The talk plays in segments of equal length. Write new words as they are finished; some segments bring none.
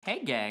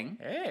Hey, gang.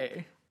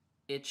 Hey.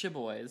 It's your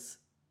boys,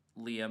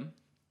 Liam.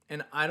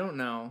 And I don't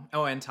know.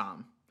 Oh, and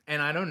Tom.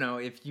 And I don't know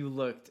if you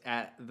looked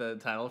at the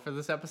title for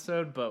this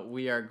episode, but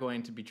we are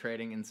going to be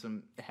trading in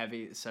some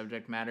heavy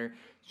subject matter.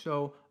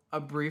 So, a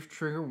brief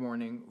trigger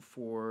warning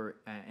for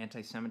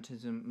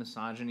anti-Semitism,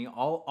 misogyny,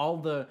 all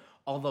the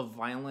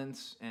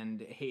violence and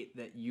hate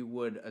that you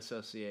would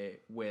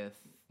associate with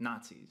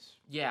Nazis.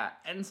 Yeah,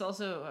 and it's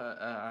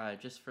also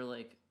just for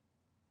like,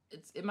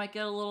 it might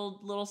get a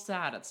little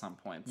sad at some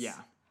points. Yeah.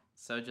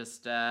 So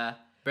just bear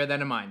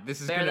that in mind.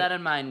 Bear that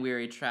in mind,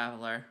 weary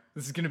traveler.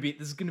 This is gonna be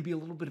a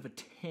little bit of a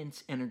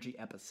tense energy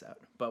episode,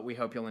 but we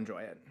hope you'll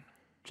enjoy it.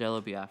 Jello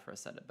Biafra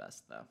said it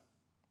best, though.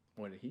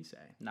 What did he say?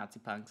 Nazi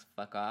punks,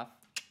 fuck off.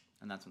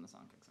 And that's when the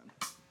song kicks in.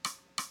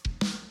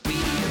 We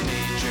hear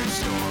major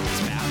stories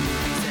about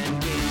movies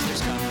and games.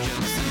 There's cum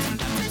jokes and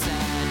sometimes it's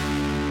sad.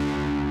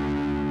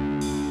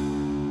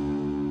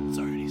 It's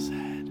already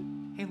sad.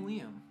 Hey,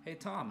 Liam. Hey,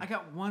 Tom. I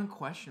got one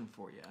question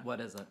for you. What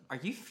is it? Are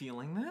you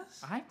feeling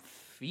this? I'm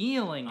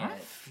feeling it. I'm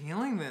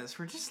feeling this.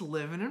 We're just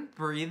living and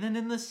breathing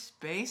in the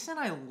space, and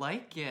I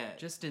like it.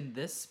 Just in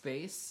this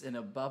space, in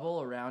a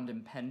bubble around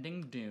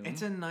impending doom.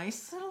 It's a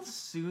nice little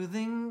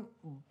soothing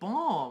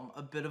balm,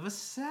 a bit of a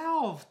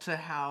salve to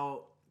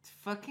how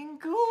fucking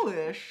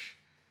ghoulish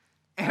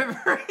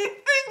everything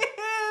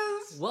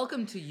is.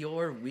 Welcome to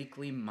your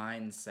weekly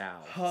mind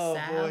salve.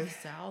 Oh, boy.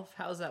 Salve?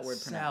 How's that word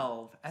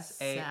Salve. pronounced?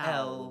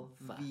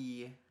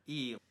 S-A-L-V-E.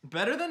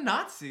 Better than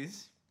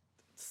Nazis.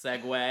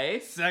 Segue.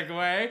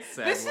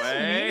 This is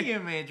Media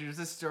Majors,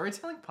 a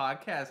storytelling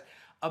podcast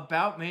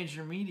about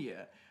major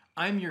media.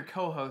 I'm your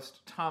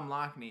co-host, Tom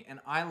Lockney, and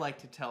I like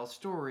to tell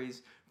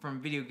stories from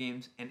video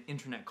games and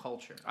internet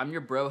culture. I'm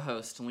your bro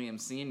host, Liam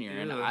Sr.,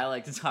 and Ew. I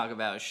like to talk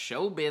about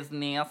show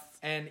business.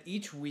 And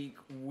each week,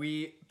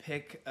 we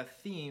pick a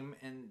theme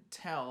and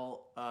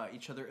tell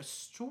each other a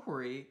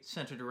story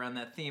centered around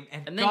that theme.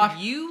 And then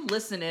gosh, you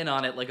listen in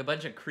on it like a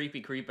bunch of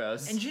creepy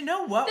creepos. and you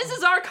know what? This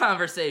is our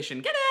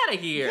conversation. Get out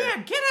of here. Yeah,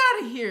 get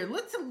out of here.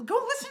 Let's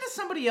go listen to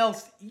somebody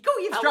else. Go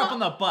eavesdrop on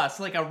the bus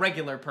like a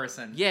regular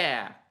person.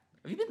 Yeah.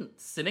 Have you been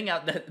sitting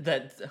out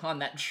on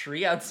that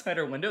tree outside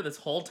our window this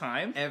whole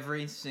time?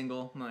 Every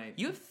single night.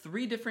 You have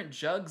 3 different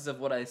jugs of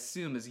what I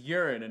assume is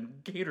urine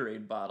and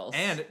Gatorade bottles.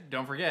 And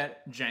don't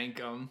forget,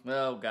 Jankum.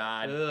 Oh,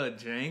 God. Ugh,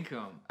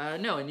 Jankum.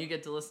 No, and you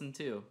get to listen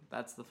too.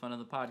 That's the fun of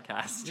the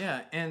podcast. Yeah,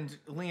 and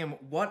Liam,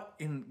 what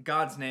in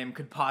God's name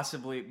could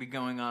possibly be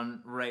going on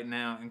right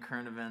now in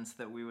current events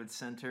that we would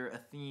center a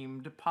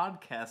themed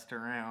podcast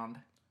around?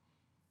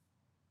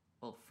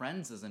 Well,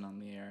 Friends isn't on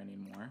the air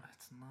anymore.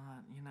 It's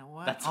not. You know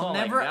what? That's I'll all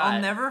I never. got.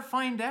 I'll never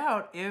find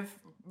out if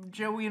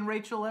Joey and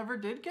Rachel ever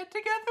did get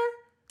together.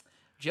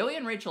 Joey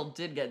and Rachel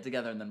did get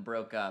together and then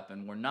broke up,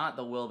 and were not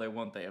the will they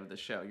won't they of the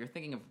show. You're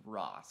thinking of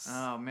Ross.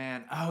 Oh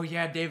man. Oh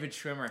yeah, David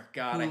Schwimmer.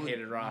 God, I who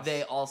hated Ross.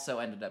 They also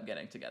ended up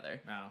getting together.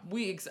 Oh.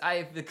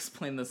 I've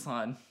explained this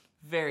on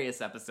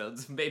various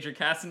episodes of Major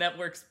Cast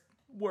Network's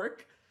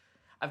work.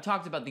 I've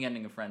talked about the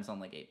ending of Friends on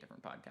like 8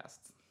 different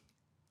podcasts.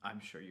 I'm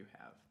sure you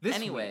have. This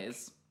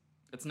Anyways, week-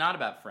 it's not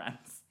about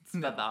friends. It's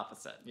about the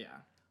opposite. yeah.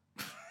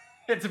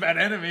 It's about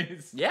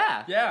enemies.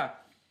 Yeah. Yeah.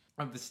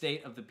 Of the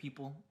state, of the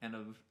people, and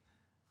of,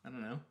 I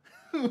don't know.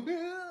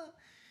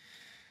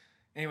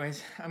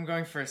 Anyways, I'm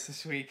going first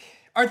this week.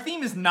 Our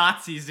theme is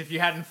Nazis, if you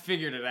hadn't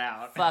figured it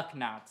out. Fuck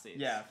Nazis.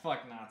 Yeah,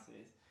 fuck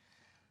Nazis.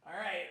 All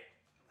right.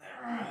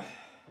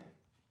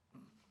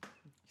 You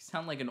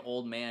sound like an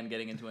old man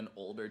getting into an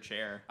older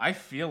chair. I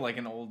feel like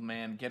an old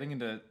man getting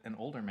into an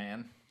older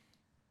man.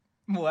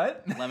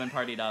 What?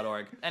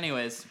 Lemonparty.org.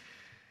 Anyways.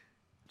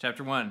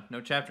 Chapter 1.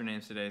 No chapter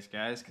names today,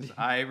 guys, because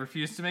I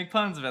refuse to make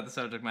puns about the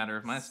subject matter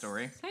of my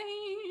story. Same.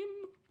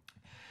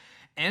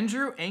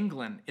 Andrew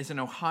Anglin is an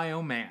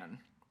Ohio man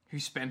who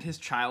spent his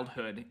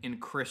childhood in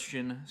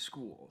Christian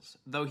schools.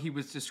 Though he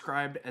was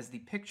described as the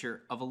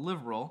picture of a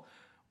liberal,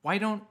 why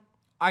don't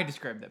I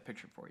describe that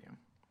picture for you?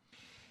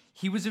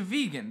 He was a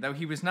vegan, though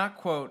he was not,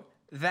 quote,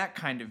 that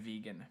kind of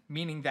vegan,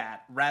 meaning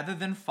that, rather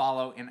than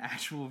follow an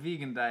actual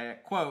vegan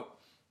diet, quote,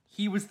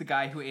 he was the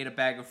guy who ate a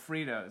bag of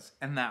Fritos,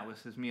 and that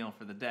was his meal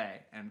for the day,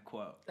 end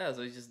quote. Oh,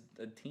 so he's just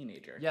a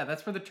teenager. Yeah,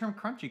 that's where the term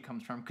crunchy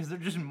comes from, because they're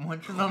just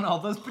munching on all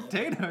those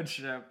potato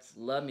chips.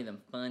 Love me them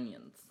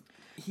Funyuns.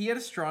 He had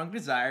a strong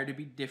desire to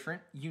be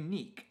different,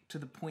 unique, to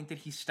the point that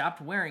he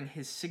stopped wearing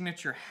his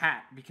signature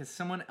hat because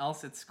someone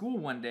else at school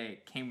one day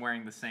came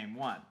wearing the same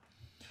one.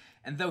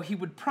 And though he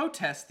would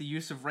protest the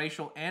use of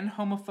racial and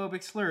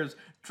homophobic slurs,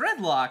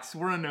 dreadlocks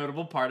were a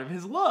notable part of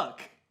his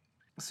look.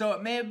 So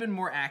it may have been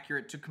more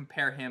accurate to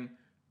compare him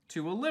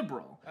to a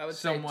liberal. I would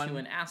say to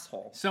an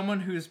asshole. Someone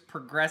whose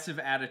progressive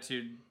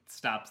attitude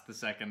stops the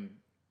second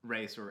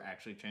race or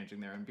actually changing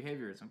their own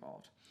behavior is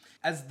involved.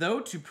 As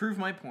though to prove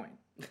my point,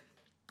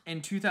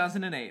 in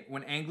 2008,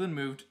 when Anglin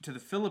moved to the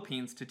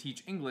Philippines to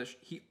teach English,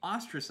 he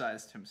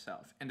ostracized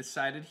himself and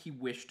decided he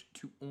wished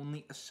to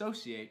only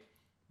associate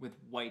with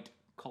white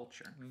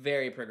culture.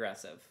 Very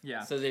progressive.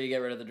 Yeah. So did you get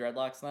rid of the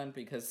dreadlocks then?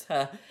 Because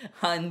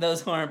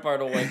those aren't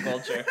part of white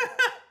culture.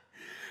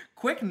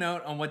 Quick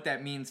note on what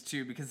that means,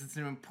 too, because it's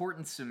an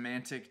important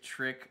semantic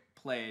trick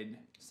played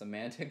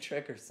Semantic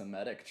trick or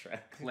Semitic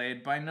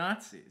trick? by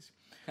Nazis.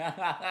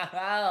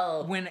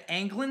 When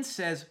Anglin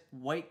says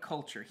white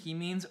culture, he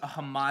means a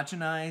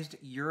homogenized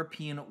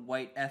European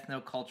white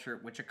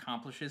ethnoculture which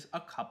accomplishes a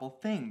couple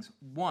things.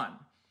 One,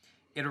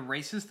 it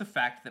erases the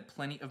fact that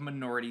plenty of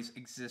minorities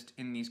exist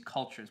in these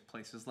cultures,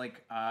 places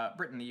like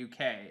Britain, the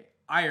UK,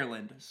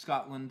 Ireland,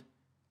 Scotland,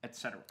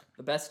 etc.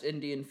 The best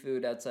Indian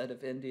food outside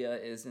of India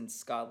is in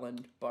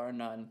Scotland, bar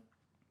none.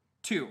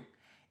 2,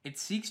 it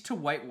seeks to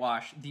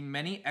whitewash the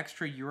many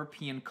extra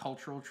European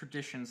cultural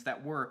traditions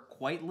that were,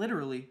 quite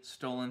literally,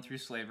 stolen through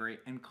slavery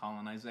and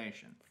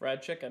colonization.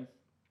 Fried chicken.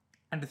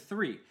 And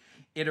 3,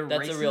 it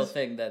erases... That's a real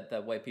thing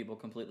that white people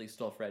completely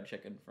stole fried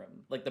chicken from.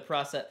 Like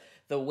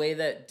the way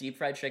that deep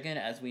fried chicken,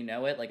 as we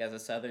know it, like as a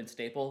Southern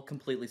staple,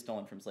 completely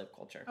stolen from slave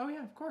culture. Oh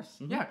yeah, of course.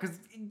 Mm-hmm. Yeah, because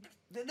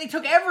they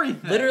took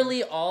everything.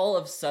 Literally all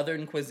of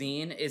Southern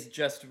cuisine is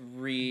just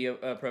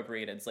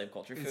reappropriated slave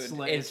culture food.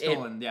 It's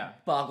stolen, yeah.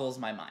 Boggles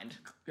my mind.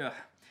 Ugh.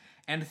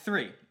 And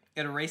 3,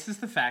 it erases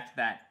the fact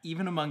that,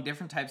 even among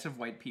different types of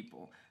white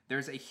people,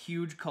 there's a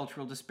huge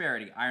cultural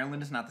disparity.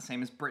 Ireland is not the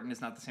same as Britain,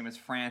 is not the same as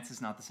France, is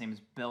not the same as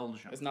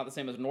Belgium. It's not the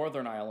same as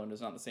Northern Ireland,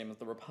 it's not the same as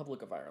the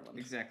Republic of Ireland.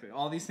 Exactly.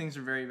 All these things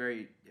are very,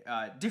 very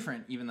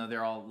different, even though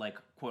they're all, like,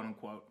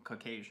 quote-unquote,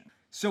 Caucasian.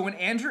 So when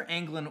Andrew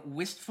Anglin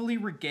wistfully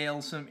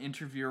regales some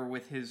interviewer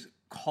with his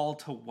call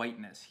to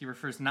whiteness, he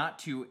refers not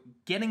to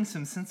getting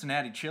some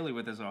Cincinnati chili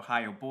with his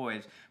Ohio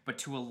boys, but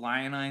to a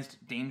lionized,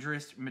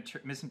 dangerous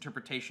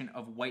misinterpretation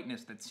of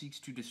whiteness that seeks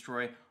to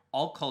destroy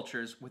all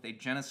cultures with a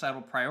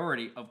genocidal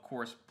priority, of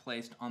course,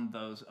 placed on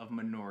those of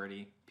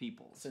minority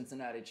peoples.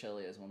 Cincinnati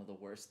chili is one of the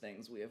worst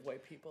things we have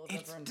white people have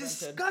ever invented. It's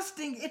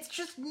disgusting. It's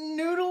just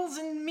noodles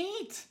and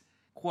meat.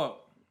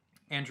 Quote,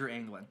 Andrew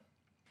Anglin.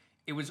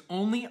 It was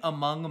only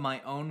among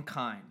my own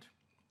kind,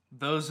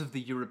 those of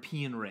the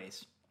European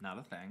race, not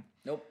a thing,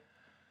 nope,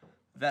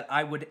 that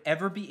I would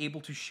ever be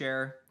able to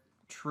share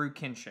true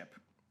kinship,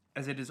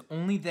 as it is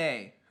only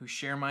they who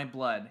share my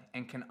blood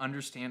and can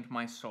understand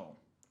my soul.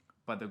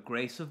 By the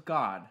grace of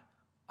God,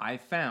 I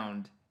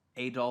found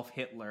Adolf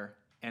Hitler,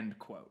 end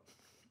quote.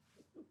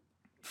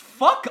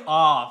 Fuck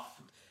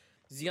off!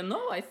 You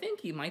know, I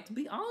think he might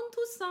be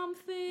onto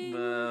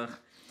something.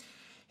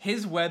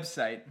 His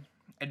website,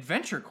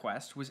 Adventure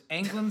Quest, was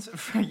Anglin's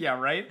yeah,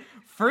 right?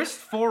 First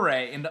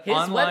foray into his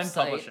online website,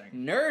 publishing.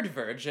 Nerd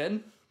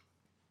Virgin,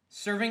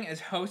 serving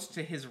as host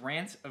to his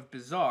rants of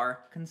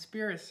bizarre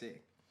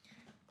conspiracy.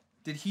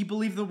 Did he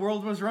believe the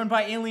world was run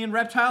by alien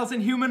reptiles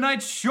and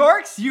humanoid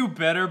sharks? You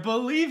better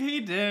believe he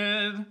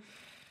did.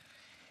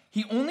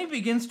 He only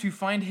begins to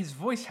find his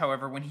voice,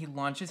 however, when he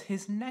launches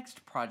his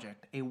next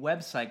project, a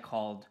website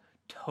called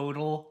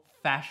Total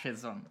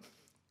Fascism.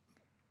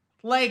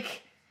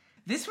 Like,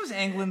 this was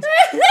Anglin's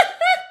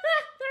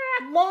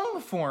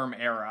long-form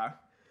era.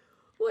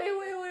 Wait.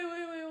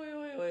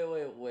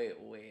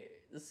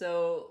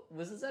 So,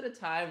 was this at a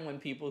time when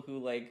people who,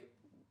 like,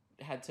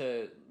 had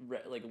to,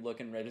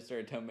 look and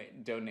register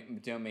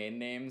domain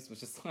names was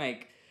just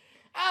like,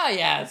 oh,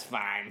 yeah, it's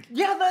fine.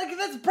 Yeah,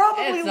 that's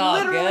probably it's all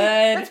literally...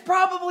 good. That's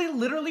probably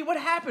literally what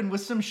happened,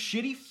 was some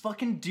shitty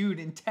fucking dude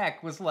in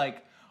tech was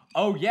like,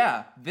 oh,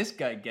 yeah, this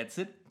guy gets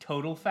it.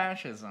 Total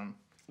fascism.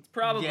 It's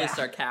probably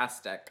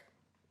sarcastic.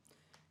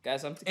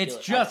 Guys, I'm tequila. It's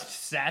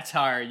just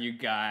satire, you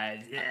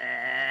guys.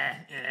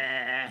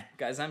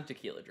 Guys, I'm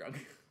tequila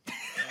drunk.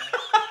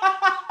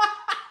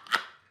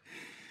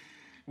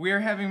 We are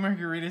having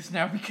margaritas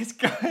now because,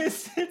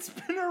 guys, it's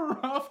been a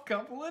rough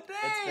couple of days.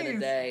 It's been a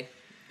day.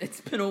 It's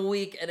been a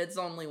week, and it's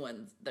only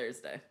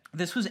Thursday.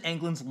 This was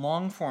Anglin's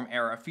long-form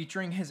era,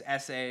 featuring his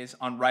essays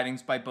on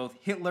writings by both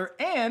Hitler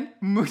and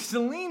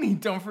Mussolini,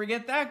 don't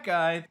forget that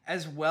guy,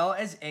 as well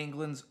as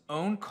Anglin's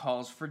own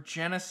calls for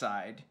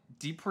genocide,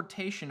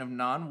 deportation of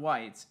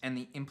non-whites, and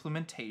the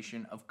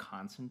implementation of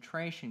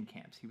concentration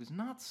camps. He was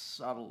not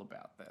subtle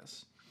about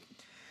this.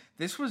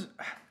 This was...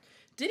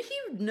 Did he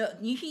know?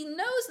 He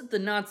knows that the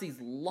Nazis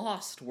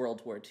lost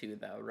World War II,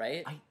 though,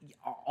 right?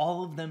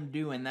 All of them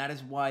do, and that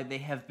is why they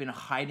have been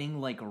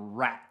hiding like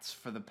rats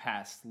for the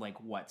past,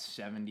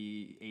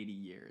 70, 80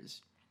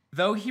 years.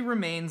 Though he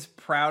remains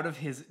proud of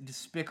his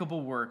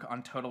despicable work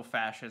on total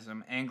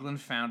fascism, Anglin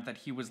found that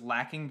he was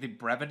lacking the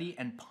brevity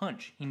and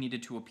punch he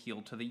needed to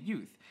appeal to the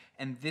youth,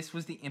 and this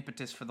was the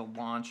impetus for the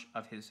launch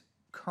of his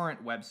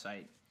current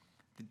website,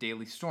 The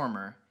Daily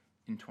Stormer,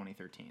 in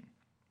 2013.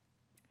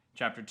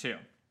 Chapter 2.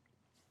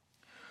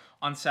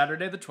 On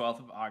Saturday, the 12th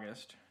of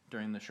August,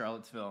 during the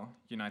Charlottesville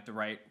Unite the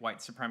Right white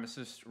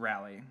supremacist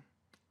rally,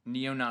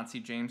 neo-Nazi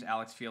James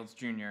Alex Fields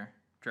Jr.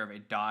 drove a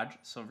Dodge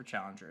Silver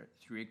Challenger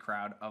through a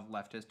crowd of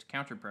leftist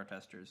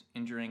counter-protesters,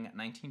 injuring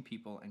 19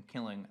 people and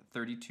killing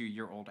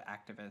 32-year-old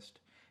activist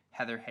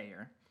Heather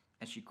Heyer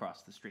as she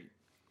crossed the street.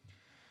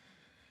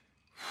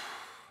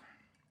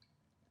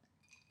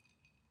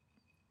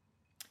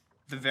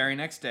 The very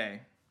next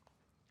day,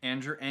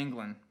 Andrew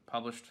Anglin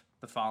published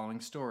the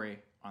following story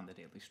on the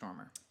Daily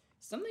Stormer.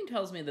 Something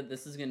tells me that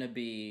this is going to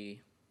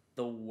be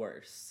the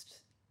worst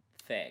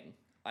thing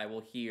I will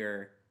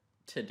hear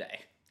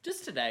today.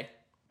 Just today.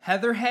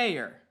 Heather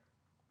Heyer,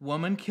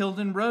 woman killed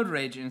in road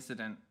rage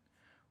incident,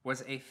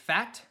 was a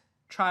fat,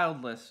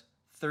 childless,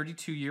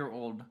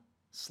 32-year-old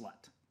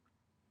slut.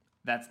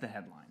 That's the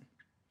headline.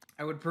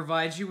 I would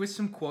provide you with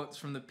some quotes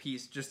from the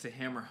piece just to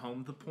hammer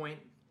home the point,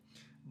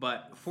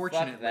 but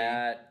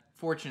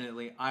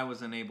fortunately, I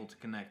was unable to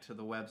connect to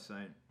the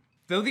website.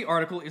 Though the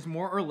article is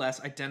more or less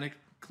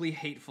identically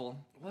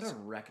hateful, What a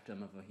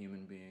rectum of a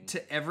human being.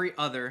 to every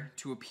other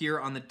to appear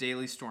on the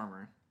Daily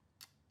Stormer,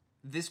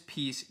 this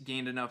piece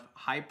gained enough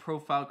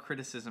high-profile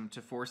criticism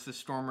to force the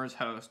Stormer's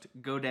host,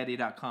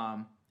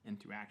 GoDaddy.com,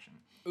 into action.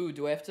 Ooh,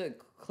 do I have to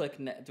click?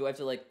 Do I have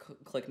to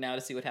click now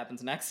to see what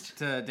happens next?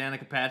 To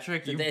Danica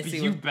Patrick, Did they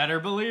see you what- better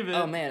believe it.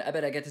 Oh man, I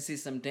bet I get to see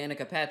some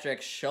Danica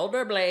Patrick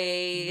shoulder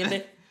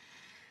blade.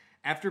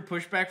 After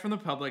pushback from the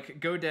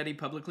public, GoDaddy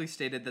publicly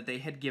stated that they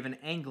had given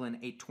Anglin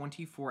a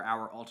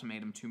 24-hour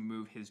ultimatum to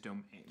move his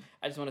domain.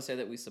 I just want to say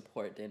that we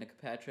support Danica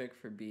Patrick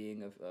for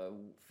being a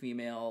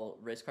female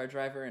race car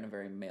driver in a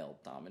very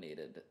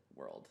male-dominated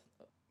world.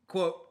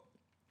 Quote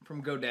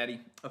from GoDaddy,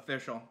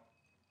 official.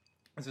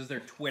 This is their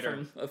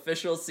Twitter. From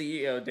official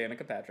CEO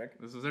Danica Patrick.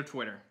 This is their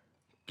Twitter.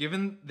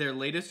 Given their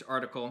latest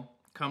article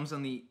comes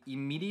on the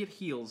immediate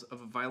heels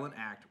of a violent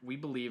act, we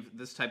believe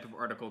this type of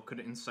article could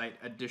incite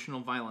additional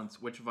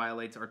violence which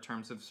violates our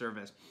terms of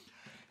service.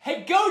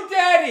 Hey,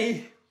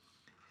 GoDaddy!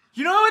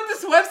 You know what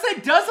this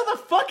website does all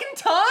the fucking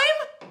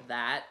time?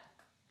 That.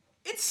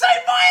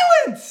 Incite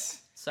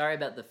violence! Sorry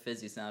about the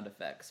fizzy sound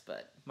effects,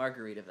 but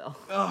Margaritaville.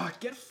 Oh,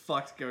 get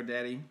fucked,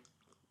 GoDaddy.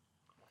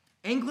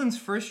 Anglin's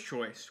first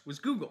choice was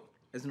Google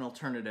as an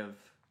alternative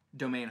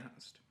domain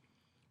host.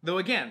 Though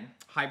again,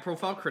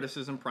 high-profile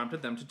criticism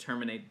prompted them to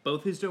terminate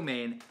both his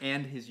domain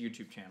and his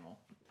YouTube channel.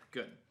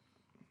 Good.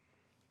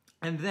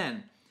 And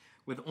then,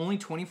 with only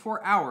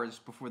 24 hours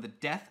before the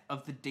death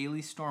of the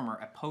Daily Stormer,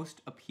 a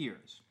post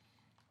appears.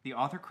 The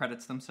author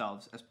credits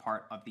themselves as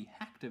part of the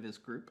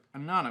hacktivist group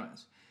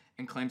Anonymous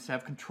and claims to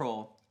have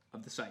control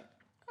of the site.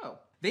 Oh.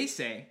 They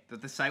say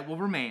that the site will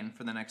remain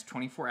for the next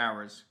 24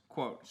 hours,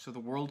 quote, so the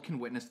world can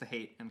witness the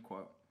hate, end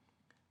quote.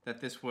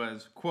 That this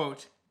was,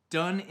 quote,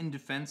 done in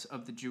defense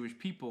of the Jewish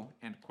people,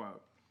 end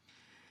quote.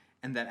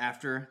 And that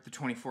after the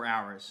 24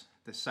 hours,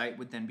 the site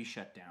would then be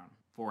shut down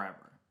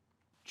forever.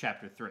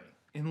 Chapter 3.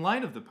 In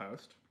light of the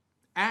post,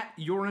 at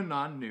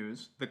YourAnon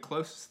News, the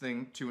closest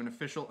thing to an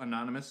official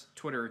anonymous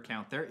Twitter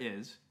account there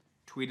is,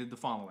 tweeted the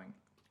following,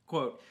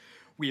 quote,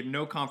 we have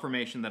no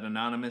confirmation that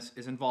Anonymous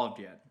is involved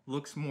yet.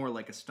 Looks more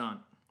like a stunt.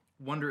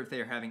 Wonder if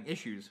they are having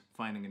issues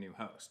finding a new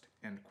host,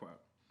 end quote.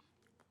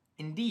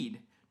 Indeed,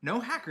 no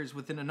hackers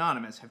within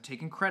Anonymous have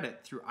taken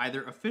credit through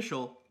either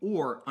official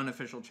or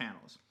unofficial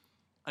channels.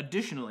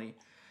 Additionally,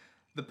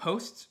 the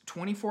post's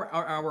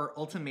 24-hour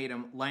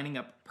ultimatum lining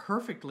up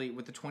perfectly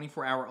with the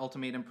 24-hour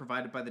ultimatum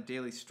provided by the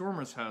Daily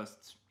Stormer's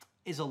hosts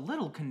is a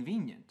little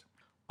convenient.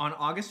 On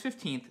August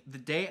 15th, the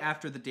day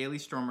after the Daily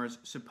Stormer's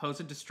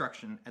supposed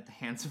destruction at the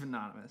hands of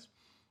Anonymous,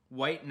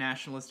 white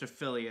nationalist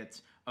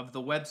affiliates of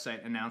the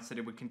website announced that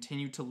it would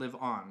continue to live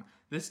on,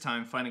 this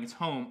time finding its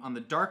home on the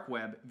dark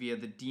web via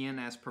the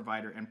DNS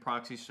provider and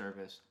proxy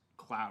service,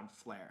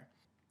 Cloudflare.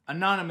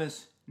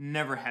 Anonymous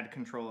never had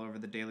control over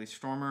the Daily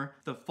Stormer.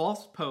 The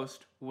false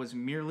post was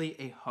merely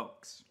a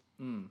hoax,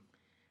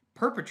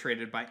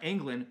 perpetrated by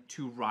Anglin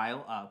to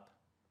rile up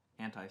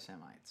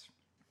anti-Semites.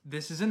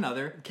 This is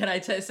another... Can I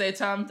say,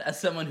 Tom, as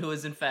someone who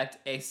is in fact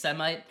a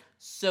Semite,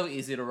 so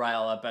easy to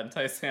rile up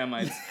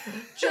anti-Semites.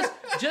 just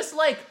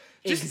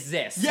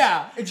exist.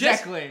 Yeah,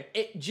 exactly.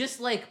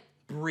 Just like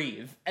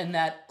breathe, and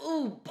that,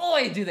 ooh,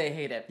 boy, do they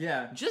hate it.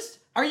 Yeah. Just...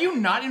 Are you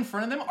not in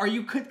front of them?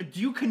 Do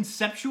you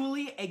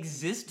conceptually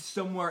exist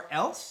somewhere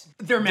else?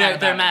 They're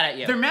mad at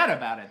you. They're mad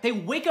about it. They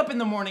wake up in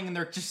the morning and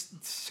they're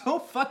just so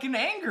fucking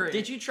angry.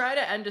 Did you try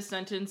to end a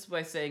sentence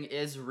by saying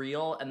is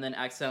real and then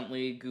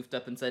accidentally goofed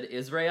up and said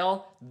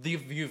Israel?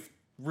 You've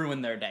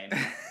ruined their day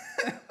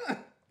now.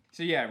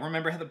 So yeah,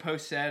 remember how the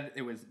post said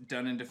it was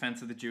done in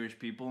defense of the Jewish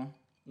people?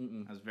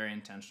 That was very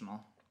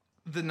intentional.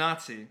 The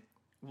Nazi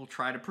will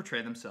try to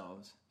portray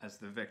themselves as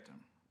the victim.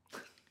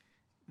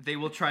 They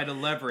will try to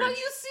leverage... But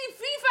you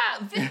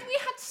see, FIFA, we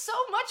had so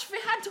much we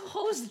had to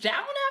hose down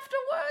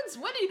afterwards.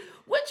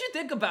 What'd you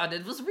think about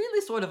it? It was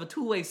really sort of a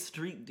two-way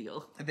street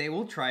deal. They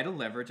will try to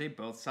leverage a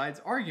both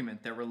sides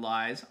argument that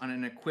relies on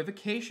an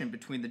equivocation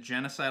between the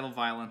genocidal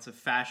violence of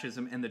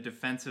fascism and the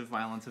defensive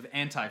violence of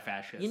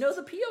anti-fascists. You know,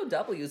 the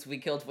POWs we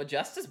killed were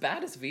just as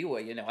bad as we were,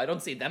 I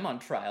don't see them on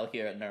trial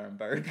here at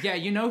Nuremberg. Yeah,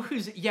 you know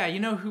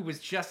who was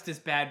just as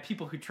bad?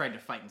 People who tried to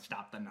fight and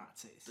stop the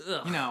Nazis.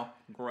 Ugh,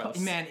 gross.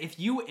 Man, if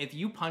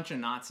you punch a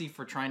Nazi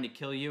for trying to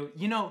kill you,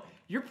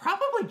 you're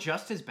probably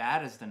just as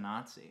bad as the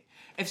Nazi.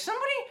 If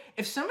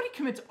somebody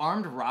commits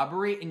armed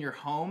robbery in your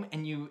home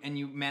and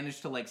you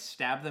manage to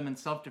stab them in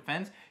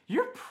self-defense,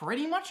 you're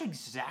pretty much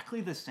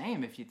exactly the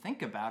same if you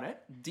think about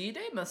it.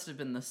 D-Day must have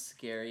been the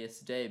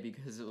scariest day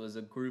because it was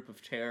a group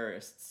of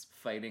terrorists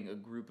fighting a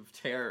group of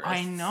terrorists.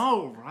 I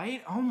know,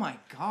 right? Oh my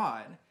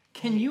god.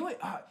 Can you...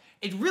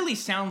 it really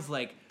sounds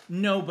like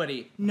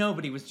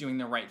Nobody was doing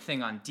the right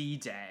thing on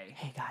D-Day.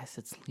 Hey guys,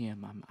 it's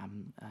Liam.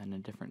 I'm in a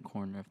different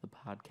corner of the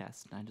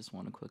podcast, and I just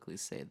want to quickly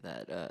say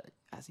that,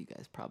 as you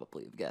guys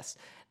probably have guessed,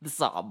 this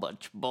is all a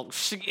bunch of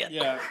bullshit.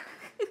 Yeah.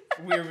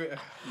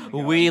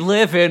 We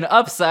live in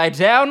upside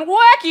down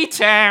wacky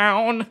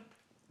town.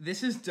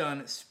 This is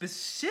done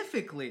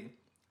specifically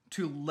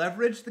to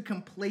leverage the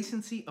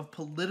complacency of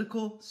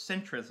political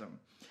centrism.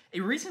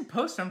 A recent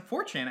post on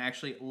 4chan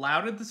actually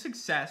lauded the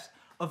success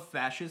of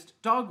fascist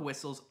dog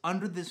whistles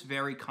under this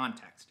very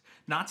context.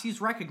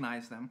 Nazis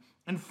recognize them,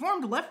 and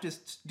formed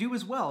leftists do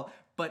as well,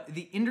 but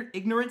the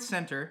ignorant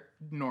center,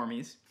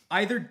 normies,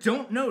 either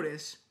don't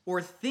notice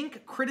or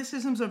think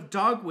criticisms of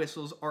dog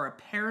whistles are a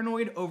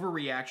paranoid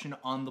overreaction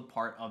on the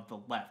part of the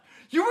left.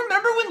 You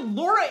remember when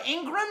Laura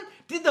Ingraham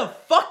did the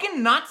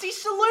fucking Nazi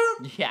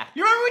salute? Yeah.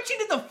 You remember when she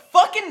did the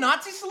fucking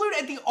Nazi salute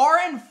at the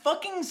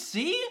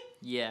RNC?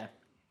 Yeah.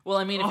 Well,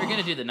 I mean, if you're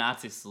gonna do the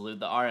Nazi salute,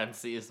 the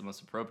RNC is the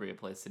most appropriate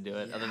place to do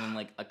it, other than,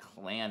 like, a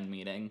Klan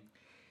meeting.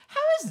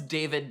 How is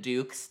David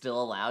Duke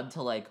still allowed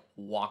to, like,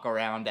 walk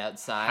around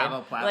outside? Have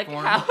a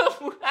platform? Like,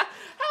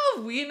 how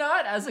have we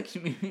not, as a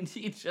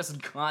community, just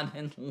gone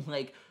and,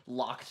 like,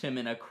 locked him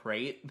in a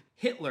crate?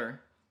 Hitler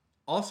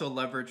also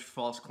leveraged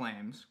false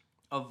claims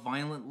of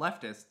violent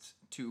leftists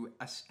to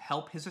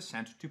help his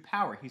ascent to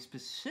power. He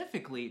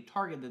specifically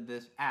targeted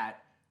this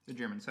at the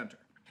German center.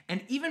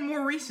 And even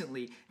more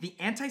recently, the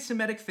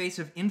anti-Semitic face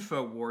of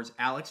InfoWars,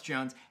 Alex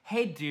Jones,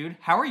 hey dude,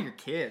 how are your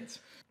kids?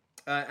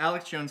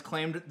 Alex Jones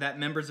claimed that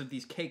members of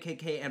these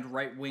KKK and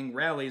right-wing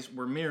rallies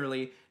were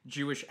merely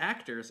Jewish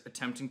actors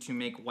attempting to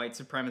make white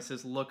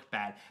supremacists look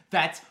bad.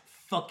 That's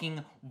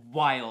fucking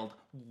wild.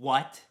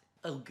 What?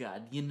 Oh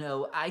god, you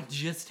know, I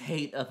just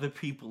hate other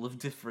people of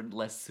different,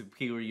 less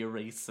superior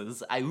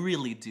races. I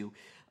really do.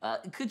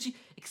 Could you,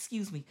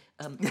 excuse me,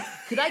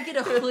 could I get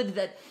a hood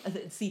that,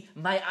 see,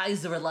 my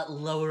eyes are a lot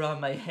lower on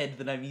my head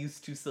than I'm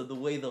used to, so the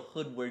way the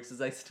hood works is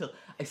I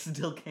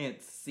still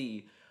can't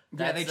see.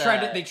 Yeah,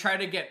 they tried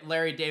to get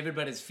Larry David,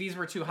 but his fees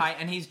were too high,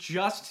 and he's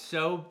just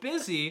so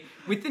busy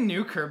with the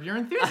new Curb Your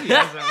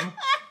Enthusiasm.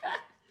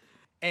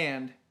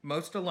 And,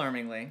 most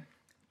alarmingly,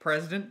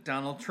 President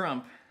Donald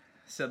Trump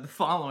said the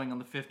following on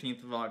the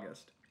 15th of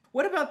August.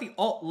 What about the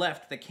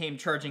alt-left that came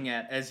charging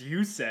at, as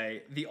you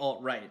say, the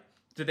alt-right?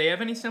 Do they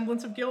have any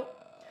semblance of guilt?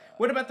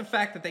 What about the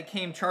fact that they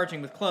came charging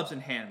with clubs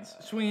in hands,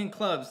 swinging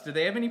clubs? Do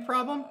they have any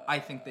problem? I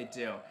think they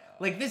do.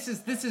 Like, this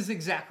is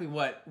exactly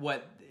what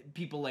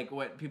people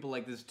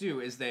like this do,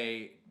 is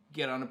they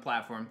get on a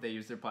platform, they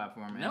use their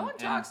platform. No one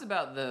talks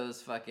about those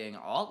fucking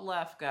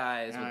alt-left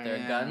guys with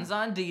their guns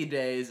on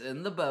D-Days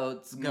in the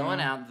boats,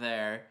 going out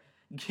there,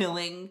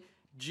 killing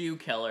Jew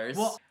killers.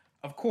 Well,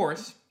 of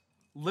course,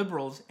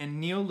 liberals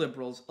and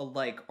neoliberals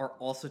alike are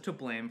also to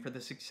blame for the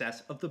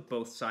success of the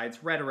both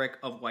sides rhetoric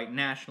of white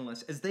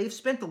nationalists, as they've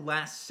spent the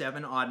last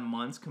 7-odd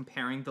months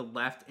comparing the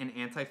left and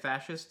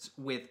anti-fascists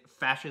with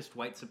fascist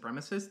white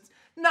supremacists.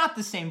 Not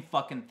the same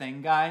fucking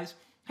thing, guys.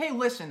 Hey,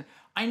 listen,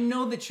 I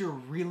know that you're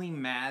really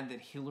mad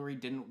that Hillary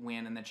didn't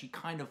win and that she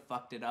kind of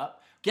fucked it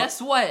up.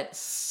 Guess what?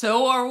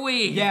 So are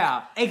we.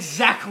 Yeah,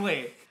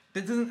 exactly.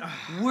 That doesn't...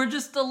 We're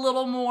just a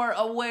little more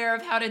aware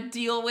of how to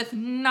deal with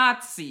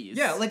Nazis.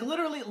 Yeah, like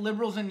literally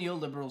liberals and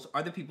neoliberals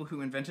are the people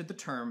who invented the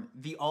term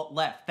the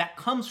alt-left. That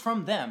comes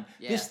from them.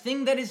 Yeah. This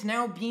thing that is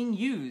now being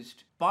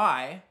used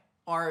by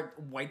our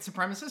white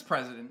supremacist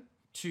president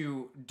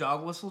to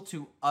dog whistle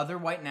to other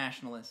white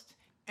nationalists.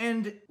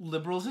 And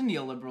liberals and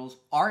neoliberals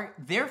are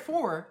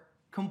therefore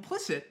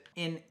complicit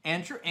in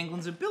Andrew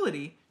Anglin's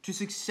ability to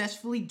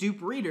successfully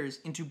dupe readers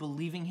into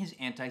believing his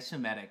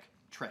anti-Semitic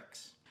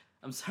tricks.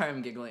 I'm sorry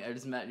I'm giggling. I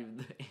just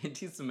imagine the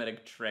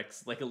anti-Semitic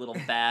tricks, like a little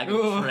bag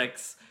of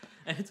tricks.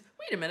 And it's,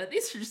 wait a minute,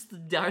 these are just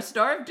the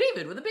Star of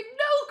David with a big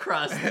no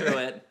cross through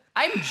it.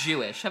 I'm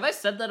Jewish. Have I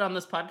said that on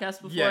this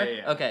podcast before?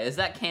 Yeah. Okay, is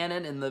that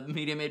canon in the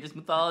Media Majors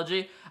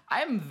mythology?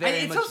 I'm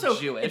very much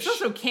Jewish. It's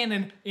also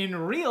canon in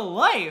real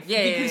life,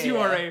 because you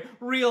are a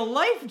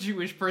real-life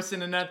Jewish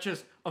person and not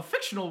just a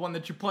fictional one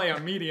that you play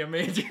on Media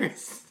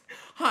Majors.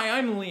 Hi,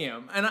 I'm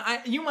Liam, and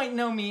you might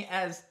know me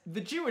as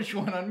the Jewish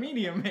one on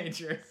Media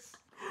Majors.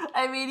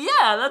 I mean,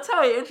 yeah, that's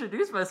how I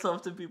introduce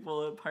myself to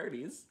people at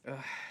parties.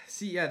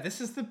 See, yeah,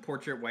 this is the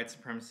portrait white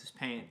supremacists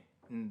paint,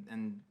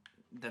 and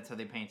that's how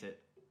they paint it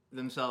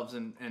themselves,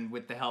 and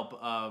with the help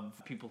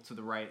of people to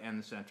the right and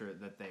the center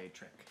that they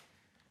trick.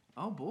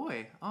 Oh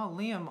boy. Oh,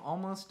 Liam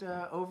almost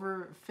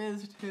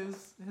over-fizzed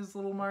his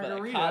little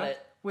margarita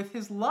with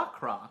his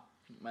LaCroix.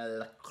 My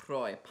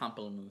LaCroix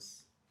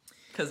pamplemousse.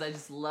 Because I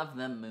just love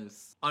them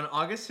moose. On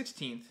August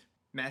 16th,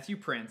 Matthew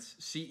Prince,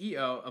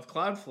 CEO of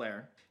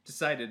Cloudflare,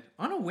 decided,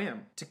 on a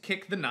whim, to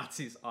kick the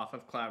Nazis off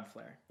of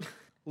Cloudflare,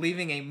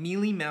 leaving a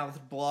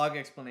mealy-mouthed blog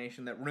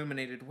explanation that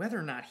ruminated whether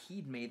or not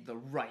he'd made the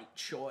right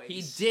choice.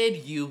 He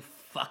did, you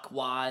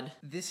fuckwad.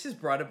 This has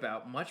brought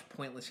about much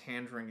pointless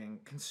hand-wringing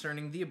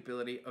concerning the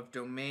ability of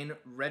domain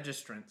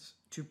registrants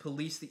to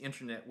police the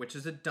internet, which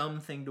is a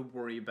dumb thing to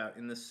worry about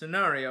in this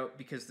scenario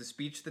because the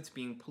speech that's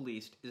being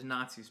policed is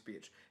Nazi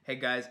speech. Hey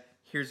guys,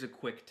 here's a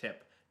quick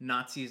tip.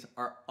 Nazis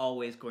are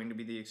always going to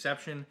be the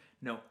exception.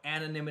 No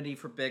anonymity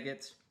for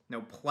bigots.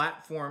 No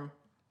platform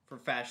for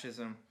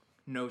fascism.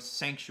 No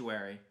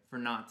sanctuary for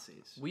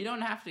Nazis. We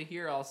don't have to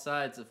hear all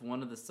sides if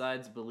one of the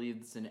sides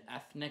believes in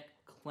ethnic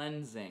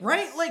cleansing.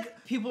 Right?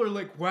 Like, people are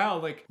like, wow,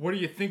 like, what do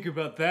you think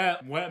about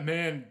that? What,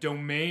 man,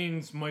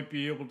 domains might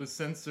be able to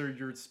censor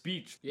your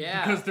speech.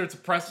 Yeah. Because there's a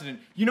precedent.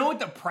 You know what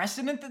the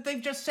precedent that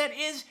they've just set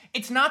is?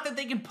 It's not that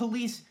they can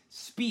police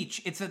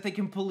speech. It's that they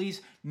can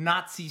police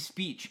Nazi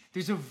speech.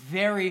 There's a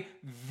very,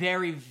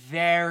 very,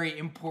 very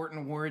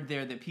important word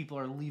there that people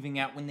are leaving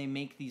out when they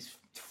make these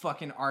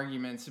fucking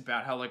arguments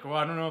about how, like, well,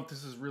 I don't know if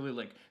this is really,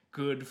 like,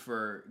 good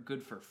for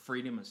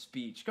freedom of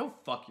speech. Go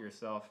fuck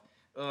yourself.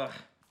 Ugh.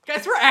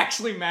 Guys, we're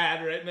actually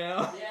mad right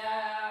now.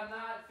 Yeah, I'm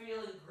not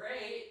feeling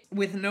great.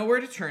 With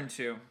nowhere to turn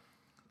to,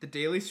 the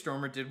Daily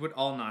Stormer did what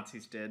all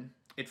Nazis did.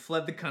 It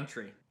fled the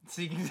country,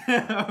 seeking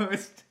to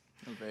host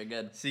Oh, very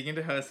good.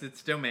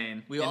 its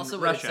domain. We in also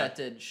Russia.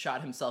 accepted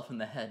shot himself in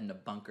the head in a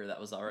bunker that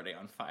was already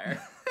on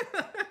fire.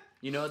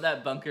 You know what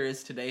that bunker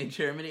is today in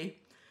Germany?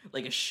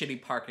 Like a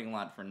shitty parking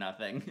lot for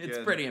nothing. It's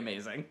Good. pretty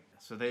amazing.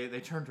 So they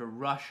turn to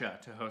Russia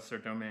to host their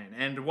domain.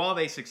 And while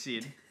they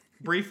succeed,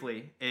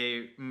 briefly,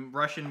 a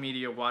Russian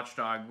media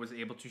watchdog was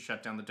able to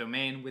shut down the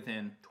domain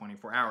within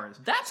 24 hours.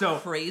 That's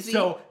crazy.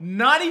 So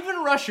not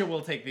even Russia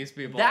will take these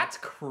people. That's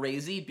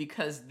crazy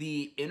because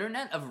the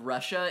internet of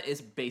Russia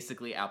is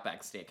basically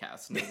Outback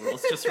Steakhouse. No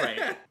rules, just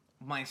right.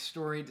 My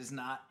story does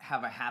not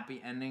have a happy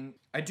ending.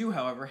 I do,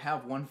 however,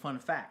 have one fun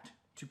fact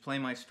to play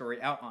my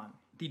story out on.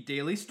 The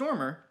Daily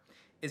Stormer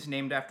is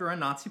named after a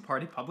Nazi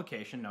Party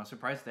publication, no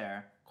surprise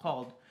there,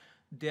 called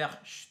Der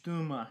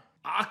Stürmer.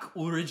 Ach,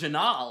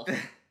 original.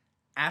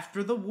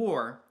 After the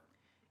war,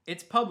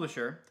 its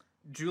publisher,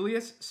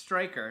 Julius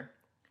Streicher,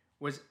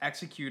 was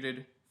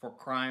executed for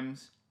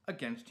crimes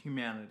against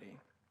humanity.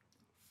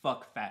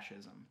 Fuck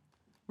fascism.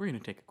 We're going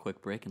to take a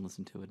quick break and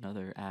listen to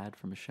another ad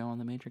from a show on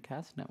the Major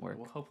Cast Network.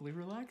 Will hopefully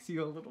relax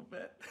you a little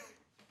bit.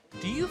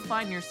 Do you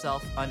find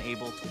yourself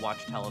unable to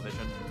watch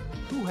television?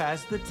 Who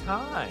has the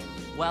time?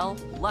 Well,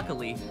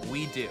 luckily,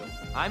 we do.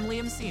 I'm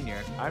Liam Sr.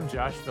 I'm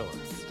Josh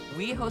Phillips.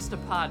 We host a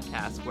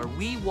podcast where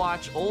we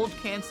watch old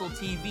canceled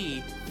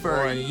TV for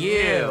For you.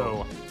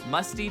 you.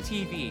 Musty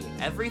TV,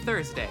 every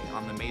Thursday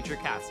on the Major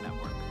Cast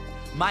Network.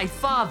 My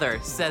father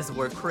says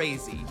we're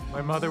crazy.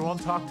 My mother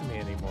won't talk to me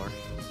anymore.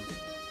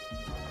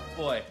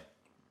 Boy,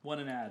 what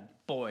an ad.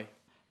 Boy.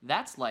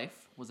 That's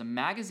Life was a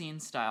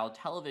magazine-style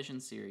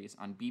television series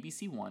on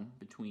BBC One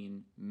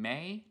between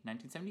May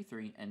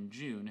 1973 and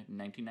June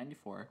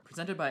 1994,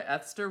 presented by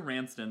Esther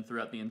Ranston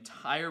throughout the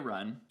entire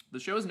run. The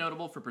show is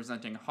notable for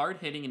presenting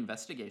hard-hitting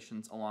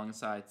investigations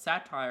alongside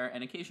satire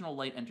and occasional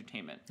light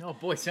entertainment. Oh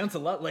boy, sounds a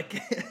lot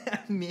like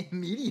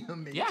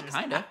Medium Majors. Yeah,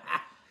 kinda.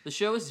 The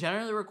show was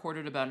generally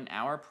recorded about an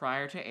hour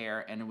prior to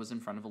air, and it was in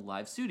front of a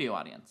live studio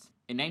audience.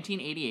 In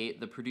 1988,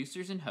 the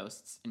producers and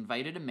hosts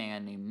invited a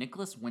man named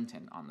Nicholas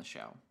Winton on the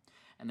show,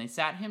 and they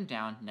sat him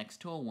down next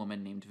to a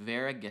woman named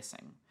Vera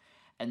Gissing.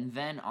 And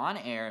then on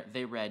air,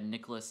 they read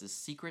Nicholas's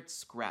secret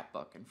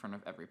scrapbook in front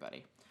of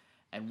everybody.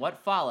 And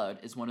what followed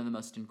is one of the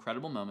most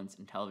incredible moments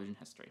in television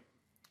history.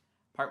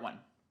 Part 1.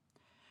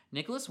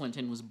 Nicholas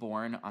Winton was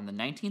born on the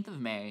 19th of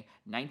May,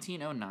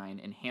 1909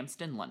 in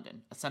Hampstead,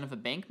 London, a son of a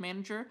bank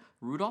manager,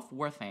 Rudolf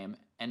Wertham,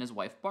 and his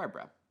wife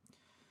Barbara.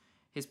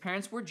 His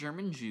parents were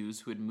German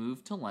Jews who had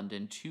moved to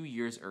London 2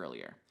 years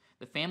earlier.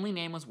 The family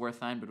name was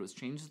Wertheim, but it was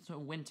changed to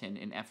Winton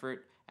in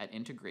effort at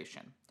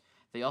integration.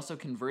 They also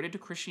converted to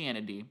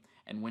Christianity,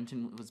 and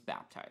Winton was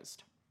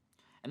baptized.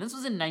 And this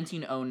was in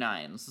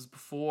 1909. This was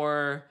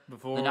before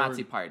the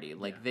Nazi Party.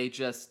 Like, they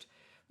just,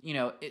 you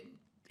know,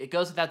 it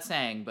goes without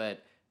saying,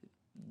 but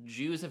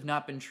Jews have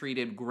not been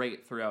treated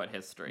great throughout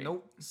history.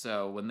 Nope.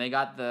 So when they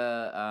got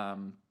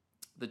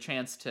the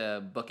chance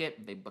to book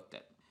it, they booked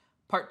it.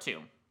 Part 2.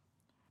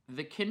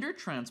 The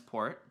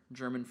Kindertransport,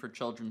 German for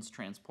children's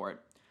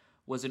transport,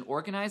 was an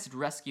organized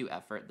rescue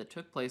effort that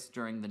took place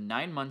during the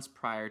 9 months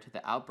prior to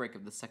the outbreak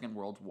of the Second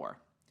World War.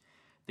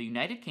 The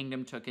United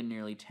Kingdom took in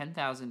nearly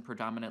 10,000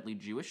 predominantly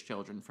Jewish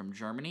children from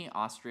Germany,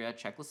 Austria,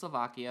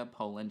 Czechoslovakia,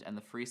 Poland, and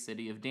the Free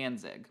City of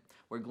Danzig,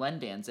 where Glenn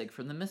Danzig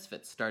from the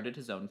Misfits started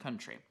his own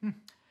country.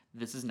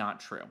 This is not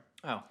true.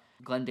 Oh.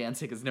 Glenn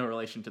Danzig is no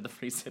relation to the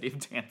Free City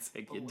of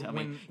Danzig, you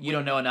dummy. When- You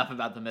don't know enough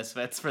about the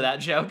Misfits for that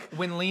joke.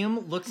 When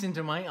Liam looks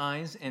into my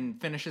eyes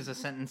and finishes a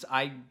sentence,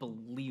 I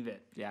believe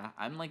it. Yeah,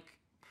 I'm like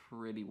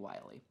pretty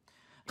wily.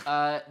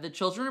 The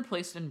children were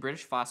placed in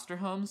British foster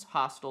homes,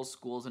 hostels,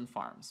 schools, and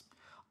farms.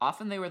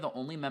 Often they were the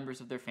only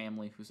members of their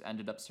family who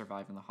ended up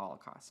surviving the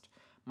Holocaust.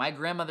 My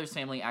grandmother's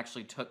family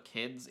actually took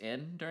kids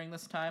in during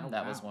this time.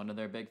 That was one of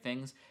their big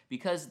things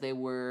because they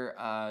were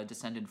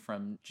descended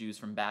from Jews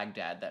from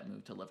Baghdad that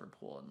moved to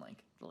Liverpool in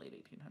like the late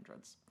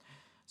 1800s.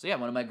 So yeah,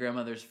 one of my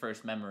grandmother's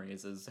first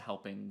memories is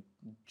helping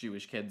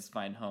Jewish kids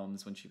find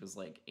homes when she was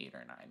like 8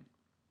 or 9.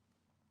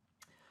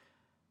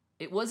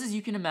 It was, as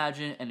you can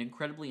imagine, an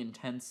incredibly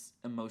intense,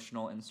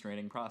 emotional, and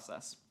straining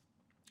process.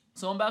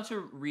 So I'm about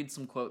to read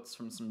some quotes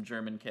from some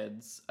German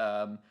kids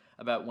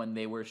about when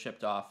they were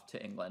shipped off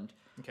to England.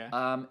 Okay.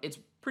 It's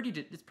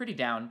it's pretty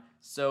down.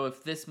 So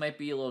if this might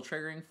be a little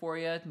triggering for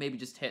you, maybe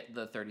just hit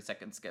the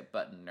 30-second skip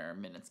button or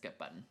minute skip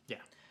button.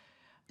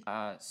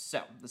 Yeah.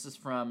 So this is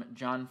from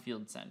John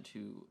Fieldsend,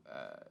 who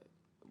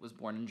was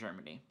born in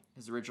Germany.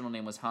 His original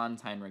name was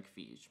Hans Heinrich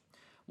Fiege.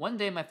 One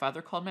day, my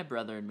father called my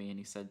brother and me, and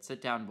he said,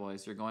 "Sit down,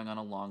 boys. You're going on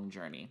a long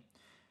journey."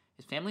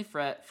 His family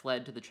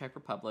fled to the Czech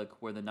Republic,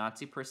 where the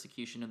Nazi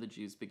persecution of the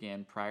Jews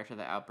began prior to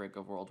the outbreak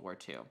of World War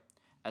II.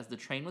 As the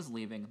train was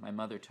leaving, my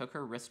mother took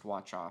her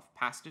wristwatch off,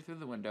 passed it through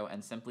the window,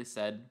 and simply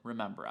said,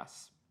 "Remember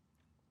us."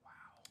 Wow.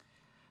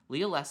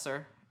 Leah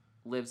Lesser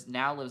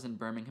now lives in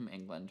Birmingham,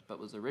 England, but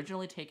was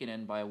originally taken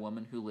in by a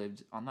woman who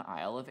lived on the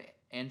Isle of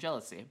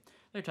Anglesey.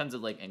 There are tons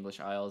of English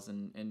isles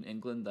in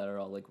England that are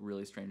all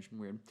really strange and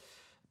weird.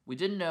 We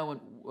didn't know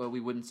we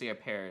wouldn't see our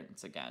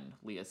parents again,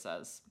 Leah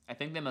says. I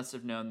think they must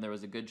have known there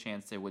was a good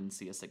chance they wouldn't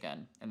see us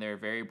again, and they were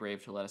very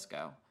brave to let us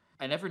go.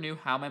 I never knew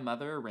how my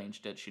mother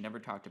arranged it. She never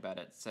talked about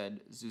it,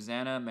 said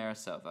Zuzana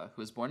Marasova,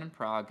 who was born in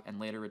Prague and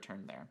later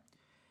returned there.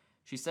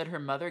 She said her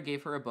mother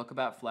gave her a book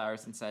about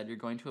flowers and said, "You're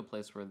going to a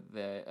place where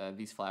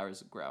these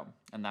flowers grow,"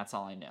 and that's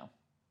all I knew.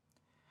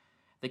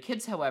 The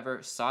kids,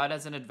 however, saw it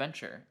as an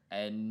adventure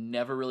and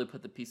never really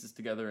put the pieces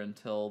together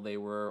until they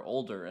were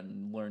older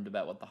and learned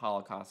about what the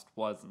Holocaust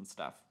was and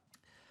stuff.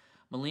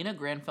 Melina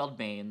Granfeld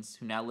Baines,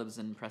 who now lives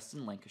in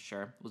Preston,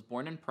 Lancashire, was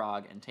born in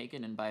Prague and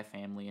taken in by a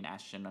family in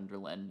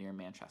Ashton-under-Lyne near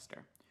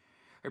Manchester.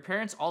 Her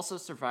parents also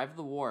survived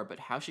the war, but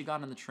how she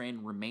got on the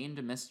train remained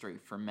a mystery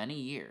for many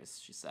years,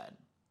 she said.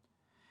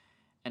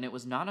 And it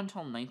was not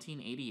until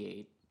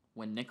 1988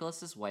 when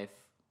Nicholas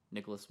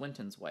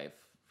Winton's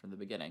wife, from the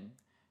beginning,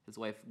 his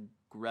wife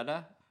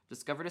Greta,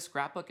 discovered a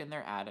scrapbook in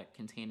their attic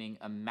containing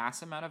a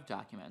mass amount of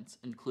documents,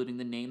 including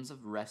the names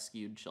of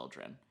rescued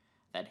children,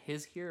 that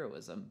his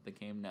heroism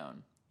became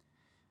known.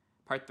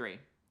 Part 3.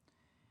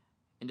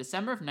 In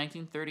December of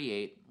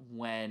 1938,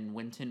 when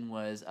Winton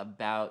was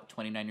about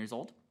 29 years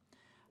old,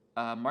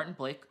 Martin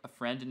Blake, a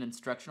friend and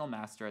instructional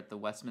master at the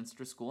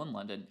Westminster School in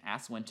London,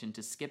 asked Winton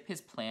to skip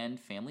his planned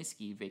family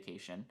ski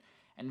vacation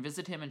and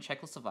visit him in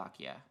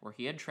Czechoslovakia, where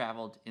he had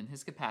traveled in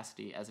his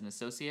capacity as an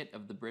associate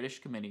of the British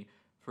Committee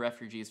for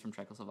Refugees from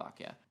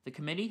Czechoslovakia. The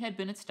committee had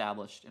been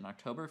established in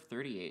October of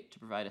 1938 to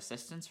provide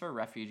assistance for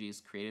refugees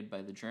created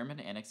by the German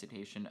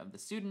annexation of the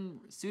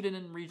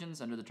Sudeten regions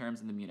under the terms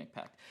of the Munich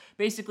Pact.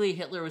 Basically,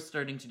 Hitler was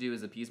starting to do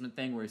his appeasement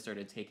thing where he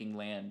started taking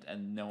land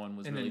and no one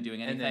was really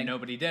doing anything. And then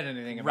nobody did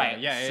anything about right.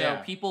 it. Yeah, So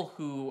yeah. people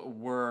who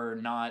were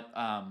not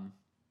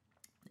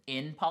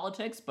in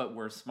politics but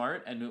were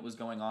smart and knew what was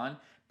going on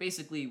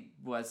basically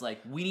was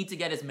like, we need to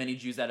get as many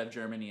Jews out of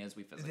Germany as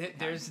we physically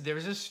can.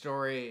 There's a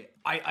story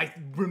I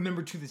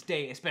remember to this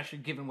day, especially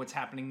given what's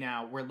happening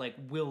now, where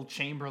Will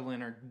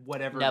Chamberlain or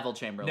whatever. Neville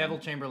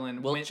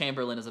Chamberlain. Will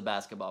Chamberlain is a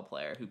basketball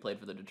player who played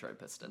for the Detroit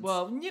Pistons.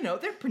 Well,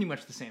 they're pretty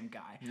much the same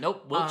guy.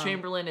 Nope. Will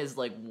Chamberlain is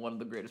one of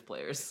the greatest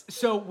players.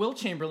 So Will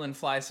Chamberlain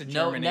flies to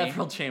Germany. No,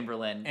 Neville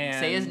Chamberlain.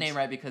 Say his name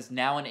right, because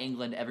now in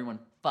England everyone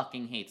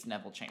fucking hates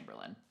Neville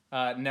Chamberlain.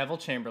 Neville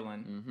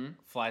Chamberlain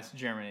flies to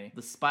Germany.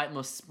 The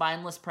most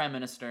spineless prime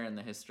minister in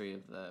the history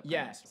of the...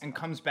 Yes, and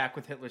comes back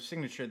with Hitler's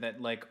signature that,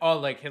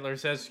 Hitler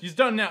says, he's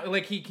done now.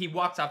 He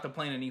walks off the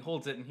plane and he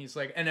holds it and he's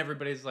like, and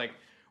everybody's like,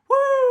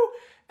 woo!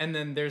 And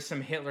then there's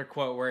some Hitler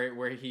quote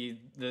where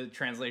the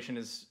translation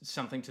is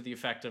something to the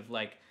effect of,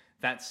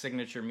 that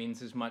signature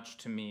means as much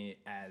to me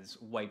as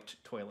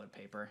wiped toilet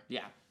paper.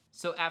 Yeah.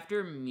 So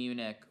after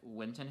Munich,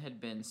 Winton had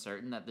been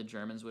certain that the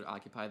Germans would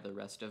occupy the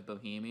rest of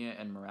Bohemia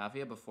and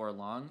Moravia before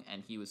long,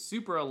 and he was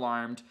super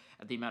alarmed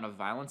at the amount of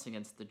violence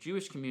against the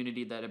Jewish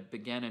community that had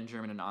begun in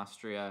Germany and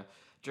Austria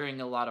during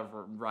a lot of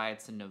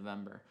riots in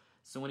November.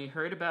 So when he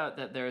heard about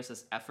that there was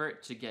this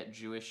effort to get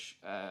Jewish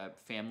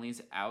families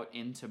out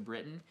into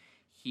Britain,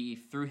 he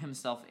threw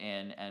himself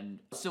in. And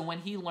so when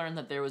he learned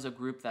that there was a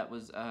group that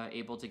was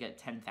able to get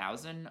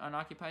 10,000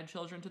 unoccupied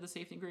children to the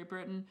safety of Great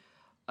Britain,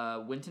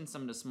 Winton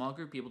summoned a small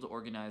group of people to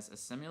organize a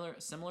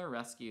similar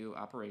rescue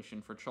operation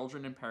for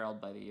children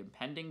imperiled by the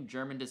impending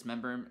German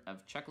dismemberment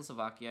of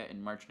Czechoslovakia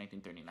in March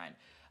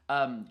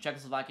 1939.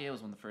 Czechoslovakia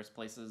was one of the first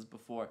places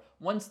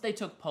once they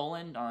took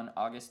Poland on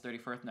August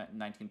 31st,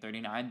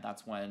 1939,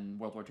 that's when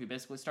World War II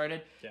basically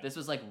started. Yeah. This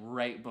was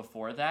right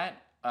before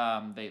that.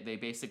 They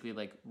basically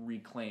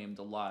reclaimed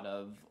a lot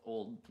of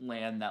old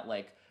land that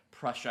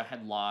Prussia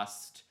had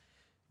lost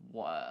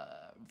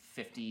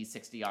 50,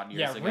 60 odd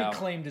years ago. Yeah,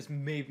 reclaimed is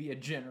maybe a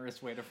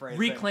generous way to phrase it.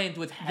 Reclaimed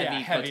with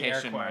heavy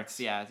quotation marks.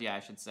 Yeah, I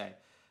should say.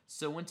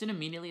 So Winton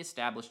immediately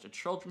established a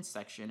children's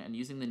section and,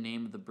 using the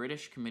name of the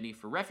British Committee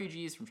for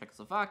Refugees from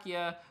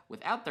Czechoslovakia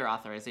without their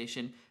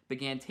authorization,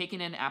 began taking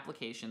in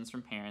applications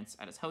from parents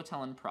at his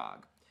hotel in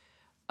Prague.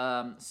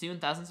 Soon,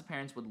 thousands of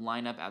parents would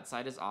line up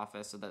outside his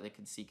office so that they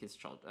could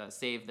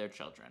save their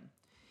children.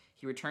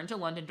 He returned to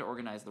London to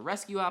organize the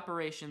rescue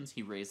operations.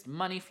 He raised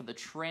money for the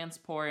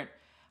transport.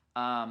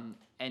 And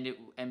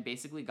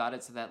basically got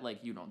it so that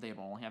they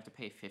only have to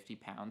pay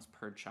 £50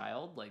 per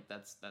child.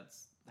 That's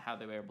how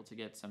they were able to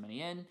get so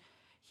many in.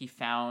 He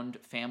found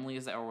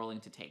families that were willing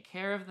to take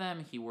care of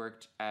them. He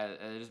worked at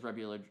his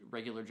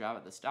regular job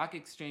at the stock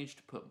exchange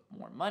to put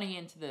more money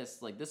into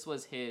this. Like, this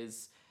was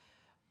his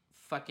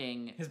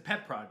fucking... His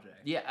pet project.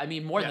 Yeah, I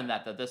mean, more than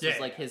that, though. This was,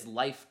 like, yeah. his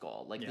life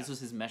goal. Like, this was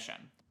his mission.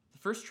 The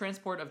first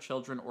transport of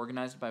children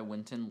organized by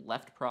Winton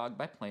left Prague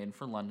by plane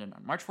for London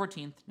on March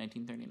 14th,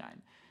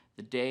 1939,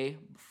 the day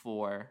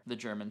before the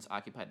Germans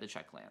occupied the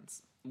Czech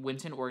lands.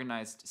 Winton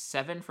organized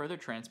 7 further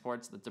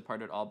transports that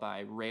departed all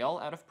by rail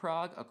out of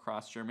Prague,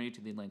 across Germany to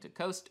the Atlantic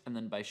coast, and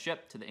then by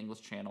ship to the English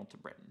Channel to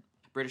Britain.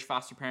 British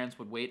foster parents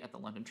would wait at the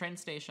London train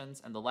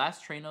stations, and the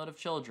last trainload of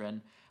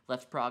children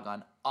left Prague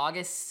on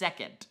August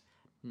 2nd,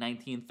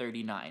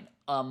 1939,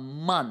 a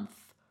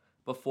month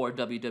before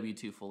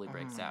WW2 fully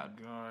breaks out.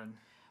 God.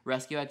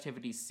 Rescue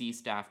activities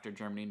ceased after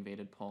Germany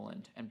invaded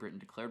Poland, and Britain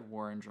declared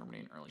war in Germany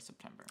in early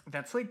September.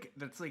 That's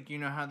like you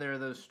know how there are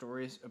those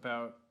stories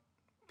about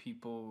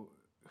people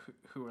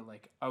who are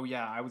like, oh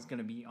yeah, I was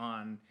gonna be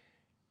on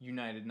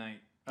United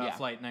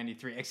Flight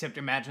 93. Except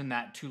imagine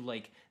that to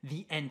like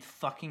the nth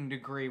fucking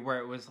degree, where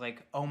it was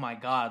like, oh my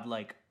god,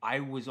 like I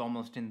was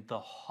almost in the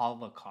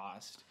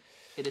Holocaust.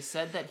 It is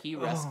said that he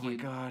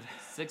rescued God.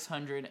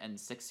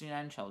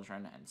 669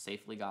 children and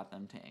safely got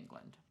them to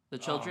England. The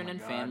children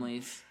and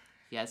families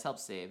he has helped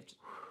saved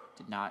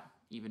did not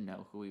even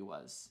know who he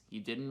was. He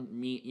didn't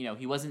meet,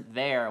 he wasn't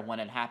there when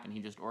it happened.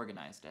 He just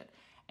organized it.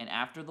 And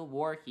after the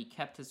war, he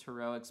kept his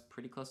heroics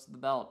pretty close to the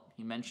belt.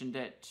 He mentioned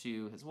it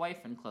to his wife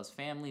and close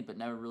family, but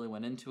never really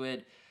went into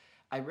it.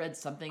 I read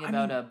something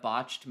about a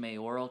botched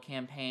mayoral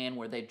campaign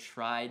where they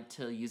tried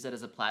to use it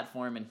as a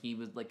platform, and he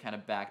was like kind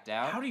of backed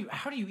out.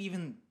 How do you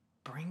even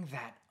bring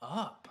that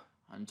up?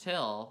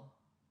 Until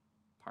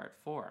part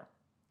 4.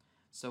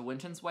 So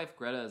Winton's wife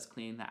Greta is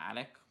cleaning the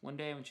attic one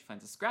day when she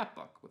finds a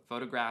scrapbook with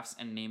photographs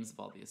and names of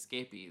all the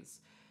escapees,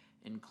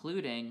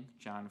 including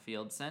John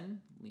Fieldson,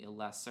 Leah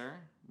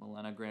Lesser,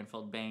 Milena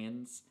Granfield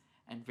Baines,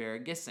 and Vera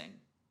Gissing,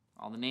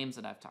 all the names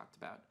that I've talked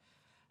about.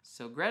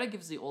 So Greta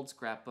gives the old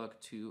scrapbook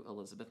to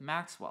Elizabeth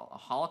Maxwell, a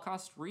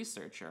Holocaust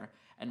researcher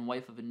and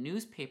wife of a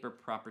newspaper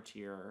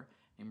proprietor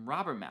named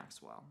Robert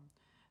Maxwell.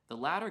 The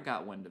latter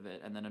got wind of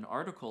it, and then an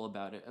article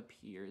about it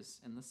appears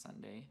in the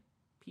Sunday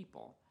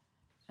People.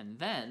 And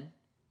then,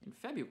 in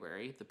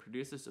February, the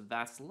producers of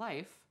That's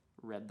Life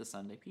read the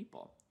Sunday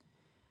People.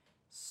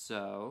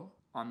 So,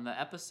 on the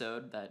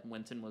episode that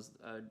Winton was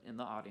in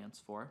the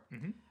audience for,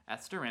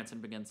 Esther Ranson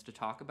begins to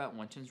talk about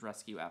Winton's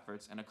rescue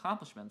efforts and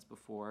accomplishments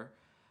before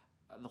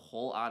the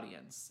whole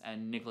audience.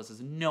 And Nicholas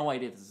has no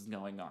idea this is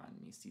going on.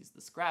 He sees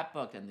the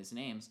scrapbook and these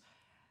names.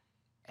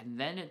 And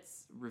then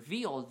it's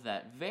revealed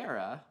that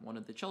Vera, one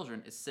of the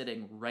children, is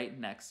sitting right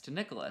next to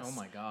Nicholas. Oh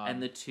my God.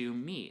 And the two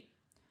meet.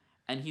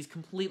 And he's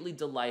completely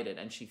delighted,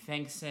 and she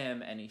thanks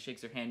him, and he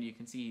shakes her hand. You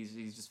can see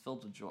he's just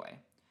filled with joy.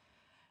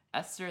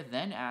 Esther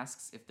then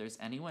asks if there's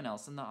anyone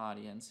else in the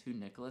audience who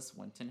Nicholas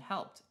Winton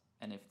helped,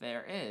 and if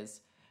there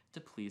is,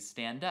 to please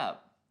stand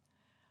up.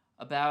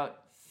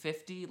 About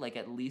 50, like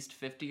at least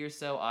 50 or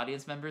so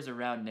audience members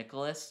around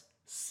Nicholas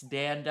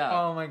stand up.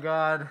 Oh my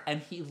God.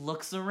 And he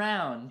looks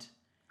around,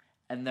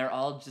 and they're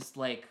all just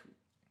like,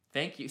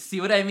 thank you.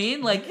 See what I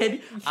mean?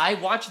 Like, I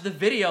watched the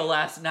video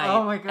last night.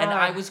 Oh my God. And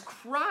I was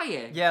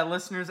crying. Yeah,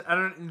 listeners,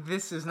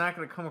 this is not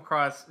going to come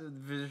across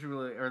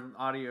visually or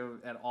audio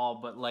at all,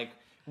 but like,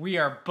 we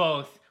are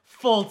both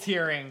full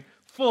tearing.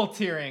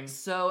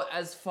 So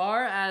as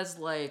far as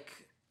like,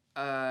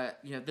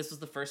 this was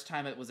the first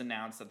time it was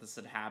announced that this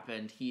had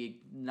happened. He had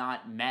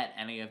not met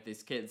any of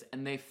these kids,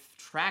 and they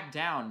tracked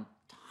down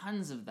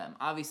tons of them.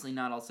 Obviously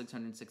not all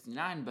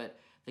 669, but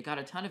they got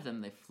a ton of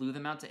them. They flew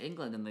them out to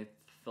England, and they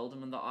filled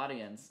them in the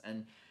audience,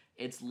 and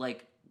it's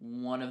like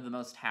one of the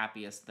most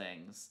happiest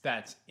things.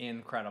 That's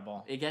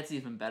incredible. It gets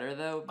even better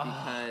though,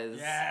 because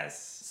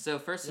yes. So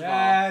first of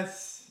all,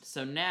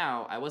 so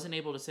now I wasn't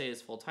able to say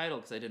his full title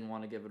because I didn't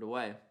want to give it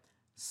away.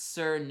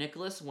 Sir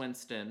Nicholas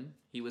Winston.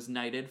 He was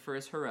knighted for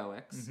his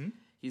heroics. Mm-hmm.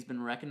 He's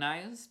been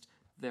recognized.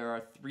 There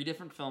are 3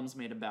 different films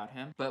made about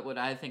him, but what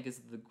I think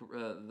is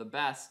the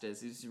best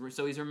is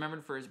he's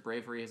remembered for his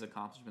bravery, his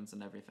accomplishments,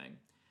 and everything.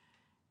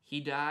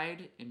 He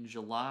died in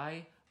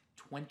July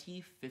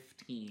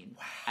 2015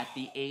 at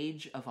the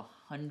age of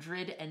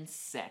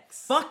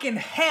 106. Fucking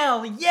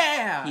hell,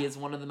 yeah! He is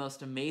one of the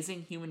most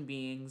amazing human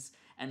beings,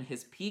 and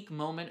his peak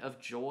moment of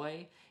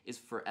joy is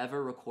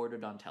forever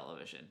recorded on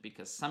television,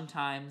 because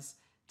sometimes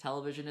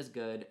television is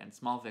good and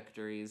small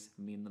victories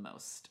mean the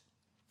most.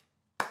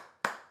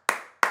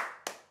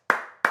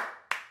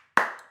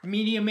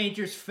 Media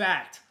Major's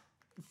fact.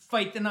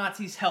 Fight the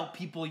Nazis, help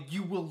people,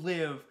 you will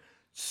live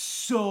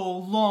so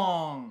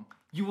long.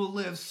 You will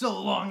live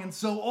so long and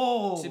so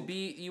old.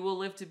 You will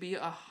live to be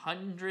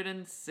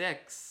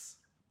 106.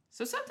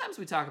 So sometimes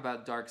we talk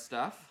about dark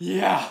stuff.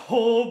 Yeah,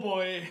 oh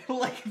boy.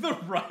 Like the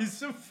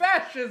rise of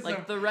fascism.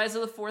 Like the rise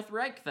of the Fourth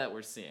Reich that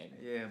we're seeing.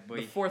 Yeah,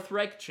 boy. The Fourth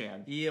Reich,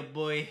 Chan. Yeah,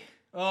 boy.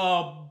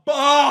 Oh no!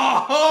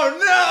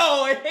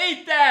 I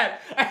hate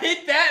that! I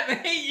hate that and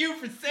I hate you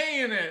for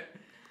saying it.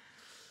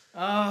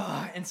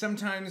 And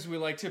sometimes we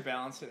like to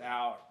balance it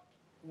out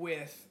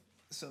with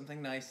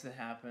something nice that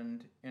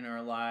happened in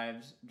our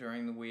lives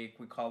during the week.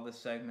 We call this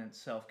segment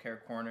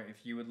Self-Care Corner.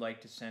 If you would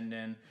like to send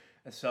in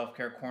a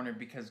self-care corner,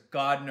 because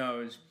God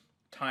knows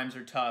times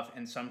are tough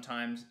and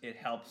sometimes it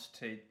helps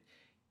to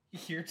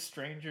hear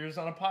strangers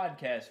on a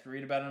podcast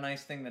read about a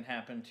nice thing that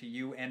happened to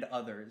you and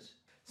others.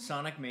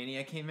 Sonic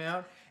Mania came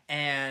out,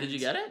 and... Did you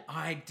get it?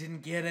 I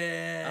didn't get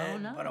it. Oh,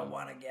 no. But I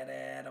want to get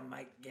it. I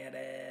might get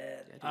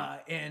it. Yeah,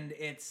 And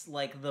it's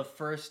like the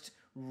first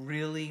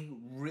really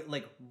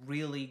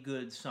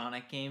good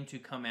Sonic game to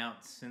come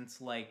out since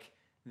like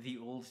the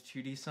old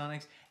 2D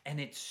Sonics, and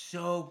it's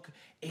so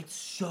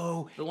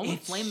The one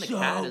with Flame the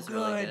Cat is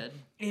really good.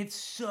 It's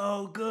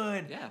so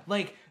good. Yeah.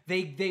 Like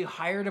they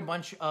hired a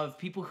bunch of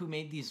people who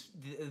made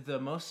the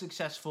most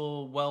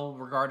successful,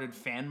 well-regarded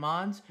fan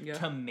mods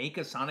to make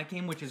a Sonic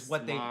game, which is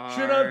what they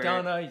should have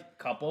done a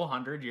couple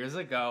hundred years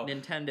ago.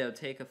 Nintendo,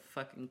 take a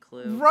fucking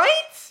clue.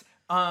 Right?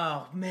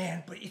 Oh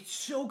man, but it's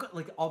so good.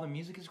 Like all the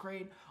music is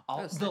great.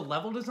 The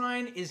level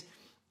design is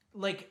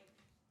like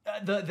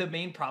the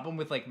main problem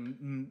with like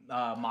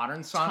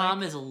modern Sonic.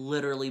 Tom is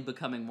literally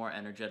becoming more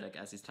energetic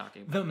as he's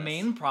talking about The this.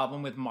 main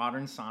problem with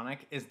modern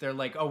Sonic is they're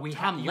like, oh,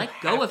 Tom, let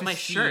go of my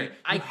shirt.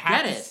 I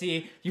get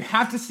it. You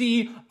have to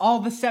see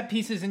all the set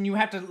pieces, and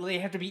they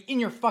have to be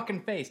in your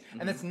fucking face.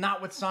 And that's not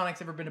what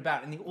Sonic's ever been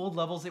about. In the old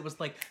levels, it was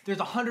like there's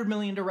 100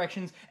 million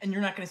directions, and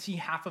you're not going to see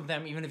half of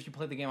them, even if you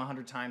play the game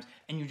 100 times.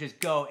 And you just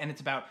go, and it's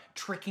about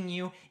tricking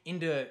you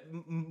into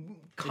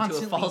Into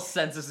a false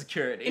sense of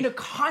security. into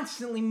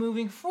constantly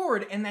moving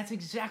forward, and that's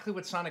exactly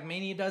what Sonic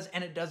Mania does,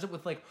 and it does it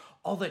with like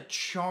all the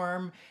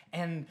charm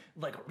and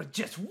like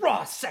just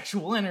raw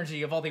sexual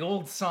energy of all the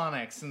old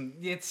Sonics, and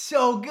it's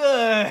so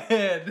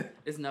good.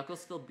 Is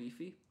Knuckles still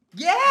beefy?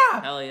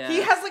 Yeah, Hell yeah.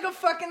 He has like a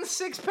fucking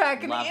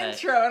 6-pack in Love the it.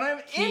 intro, and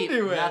I'm Keep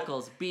into it.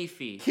 Knuckles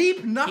beefy.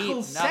 Keep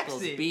Knuckles Keep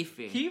Knuckles sexy.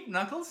 beefy. Keep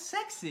Knuckles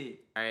sexy.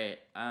 All right.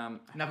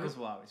 Knuckles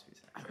will always be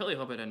sexy. I really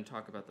hope I didn't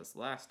talk about this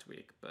last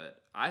week,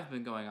 but I've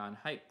been going on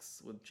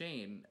hikes with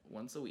Jane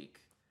once a week.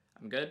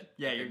 I'm good?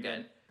 Yeah, Okay, you're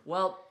good.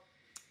 Well,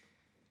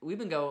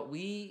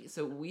 we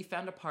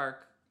found a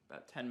park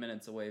about 10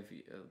 minutes away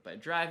by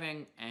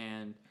driving,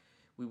 and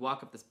we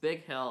walk up this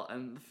big hill,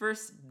 and the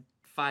first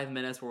 5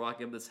 minutes we're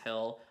walking up this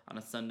hill on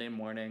a Sunday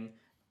morning,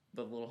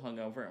 but a little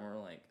hungover, and we're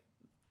like,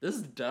 this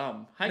is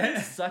dumb. Hiking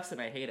sucks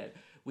and I hate it.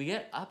 We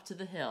get up to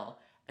the hill,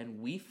 and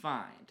we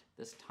find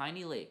this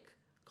tiny lake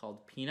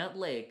called Peanut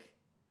Lake,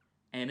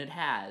 and it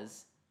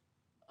has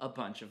a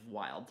bunch of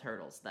wild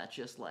turtles that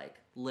just like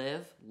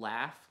live,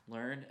 laugh,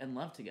 learn, and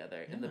love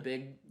together in the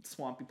big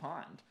swampy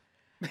pond.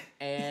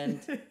 And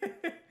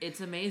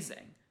it's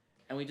amazing.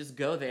 And we just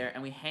go there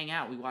and we hang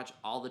out. We watch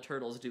all the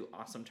turtles do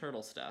awesome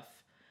turtle stuff.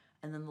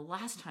 And then the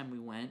last time we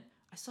went,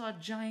 I saw a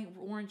giant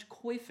orange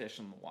koi fish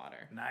in the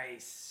water.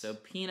 Nice. So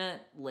Peanut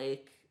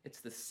Lake,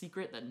 it's the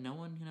secret that no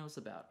one knows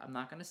about. I'm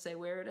not going to say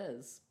where it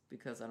is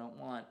because I don't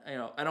want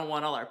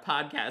all our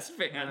podcast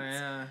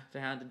fans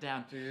to hound it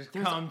down. Just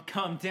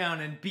come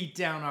down and beat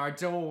down our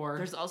door.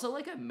 There's also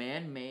like a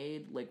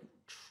man-made like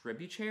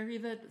tributary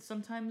that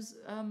sometimes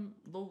the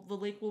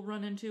lake will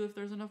run into if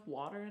there's enough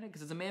water in it,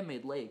 because it's a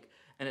man-made lake,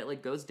 and it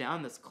like goes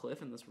down this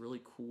cliff in this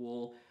really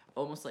cool,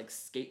 almost like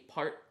skate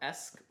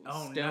park-esque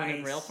stone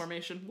and rail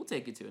formation. We'll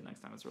take you to it next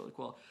time. It's really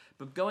cool.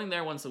 But going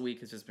there once a week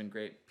has just been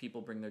great.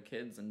 People bring their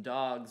kids and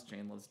dogs.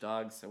 Jane loves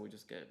dogs, so we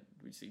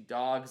see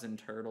dogs and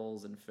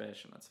turtles and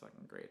fish, and that's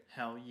fucking great.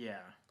 Hell yeah.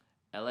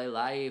 LA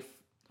life.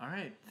 All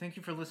right. Thank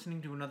you for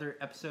listening to another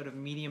episode of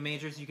Media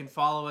Majors. You can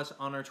follow us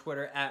on our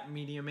Twitter at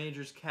Media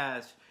Majors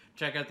Cast.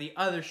 Check out the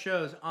other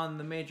shows on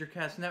the Major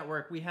Cast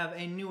Network. We have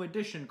a new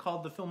edition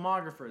called The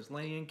Filmographers,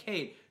 Lenny and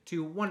Kate,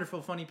 two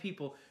wonderful, funny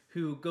people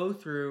who go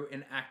through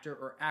an actor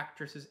or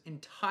actress's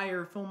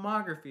entire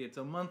filmography. It's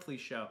a monthly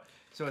show.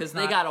 So Because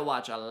they gotta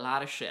watch a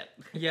lot of shit.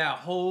 Yeah,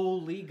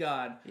 holy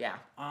God. Yeah.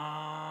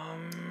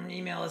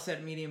 Email us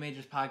at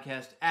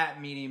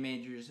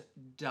mediamajorspodcast@mediamajors.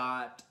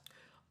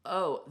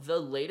 Oh, the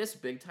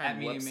latest Big Time At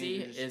Media Whoopsie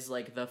Majors. is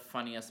like the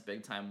funniest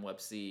Big Time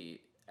Whoopsie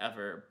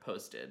ever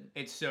posted.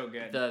 It's so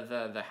good.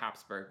 The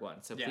Habsburg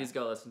one. So Yeah. please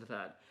go listen to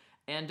that.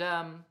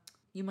 And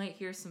you might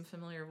hear some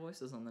familiar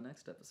voices on the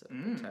next episode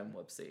of Big Time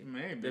Whoopsie.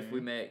 Maybe. If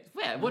we make...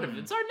 Yeah, whatever.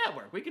 It's our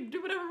network. We can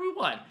do whatever we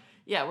want.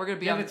 Yeah, we're going to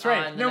be on that's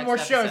right. on the No next more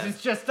shows. episode.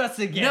 It's just us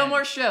again. No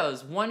more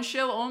shows. One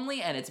show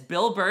only, and it's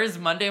Bill Burr's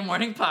Monday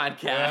Morning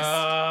Podcast.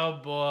 Oh,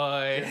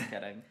 boy. Just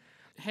kidding.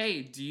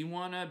 Hey, do you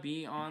want to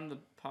be on the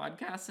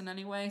podcast in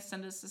any way?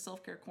 Send us to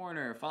Self-Care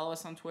Corner. Follow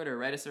us on Twitter.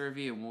 Write us a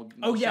review. And we'll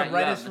shout you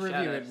write out us in a the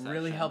review. shout-out It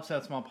really section. helps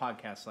out small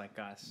podcasts like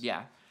us.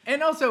 Yeah.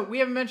 And also, we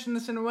haven't mentioned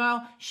this in a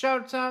while.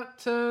 Shouts out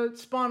to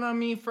Spawn on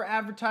Me for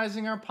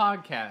advertising our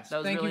podcast. That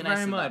was Thank really you nice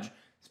very of much. them.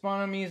 Spawn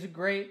on Me is a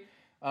great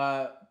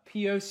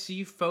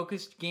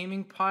POC-focused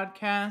gaming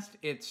podcast.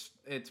 It's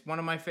one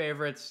of my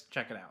favorites.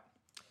 Check it out.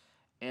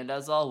 And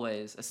as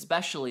always,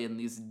 especially in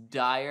these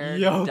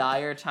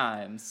dire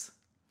times,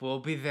 We'll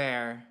be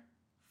there.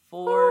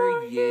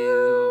 for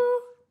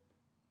you.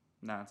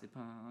 Nazi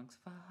punks,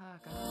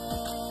 fuck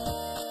off.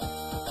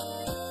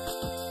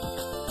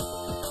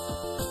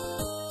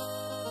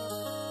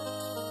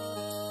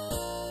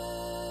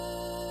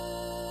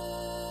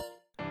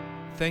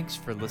 Thanks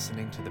for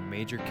listening to the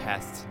Major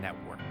Casts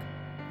Network.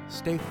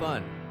 Stay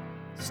fun,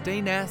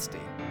 stay nasty,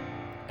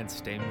 and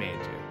stay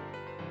major.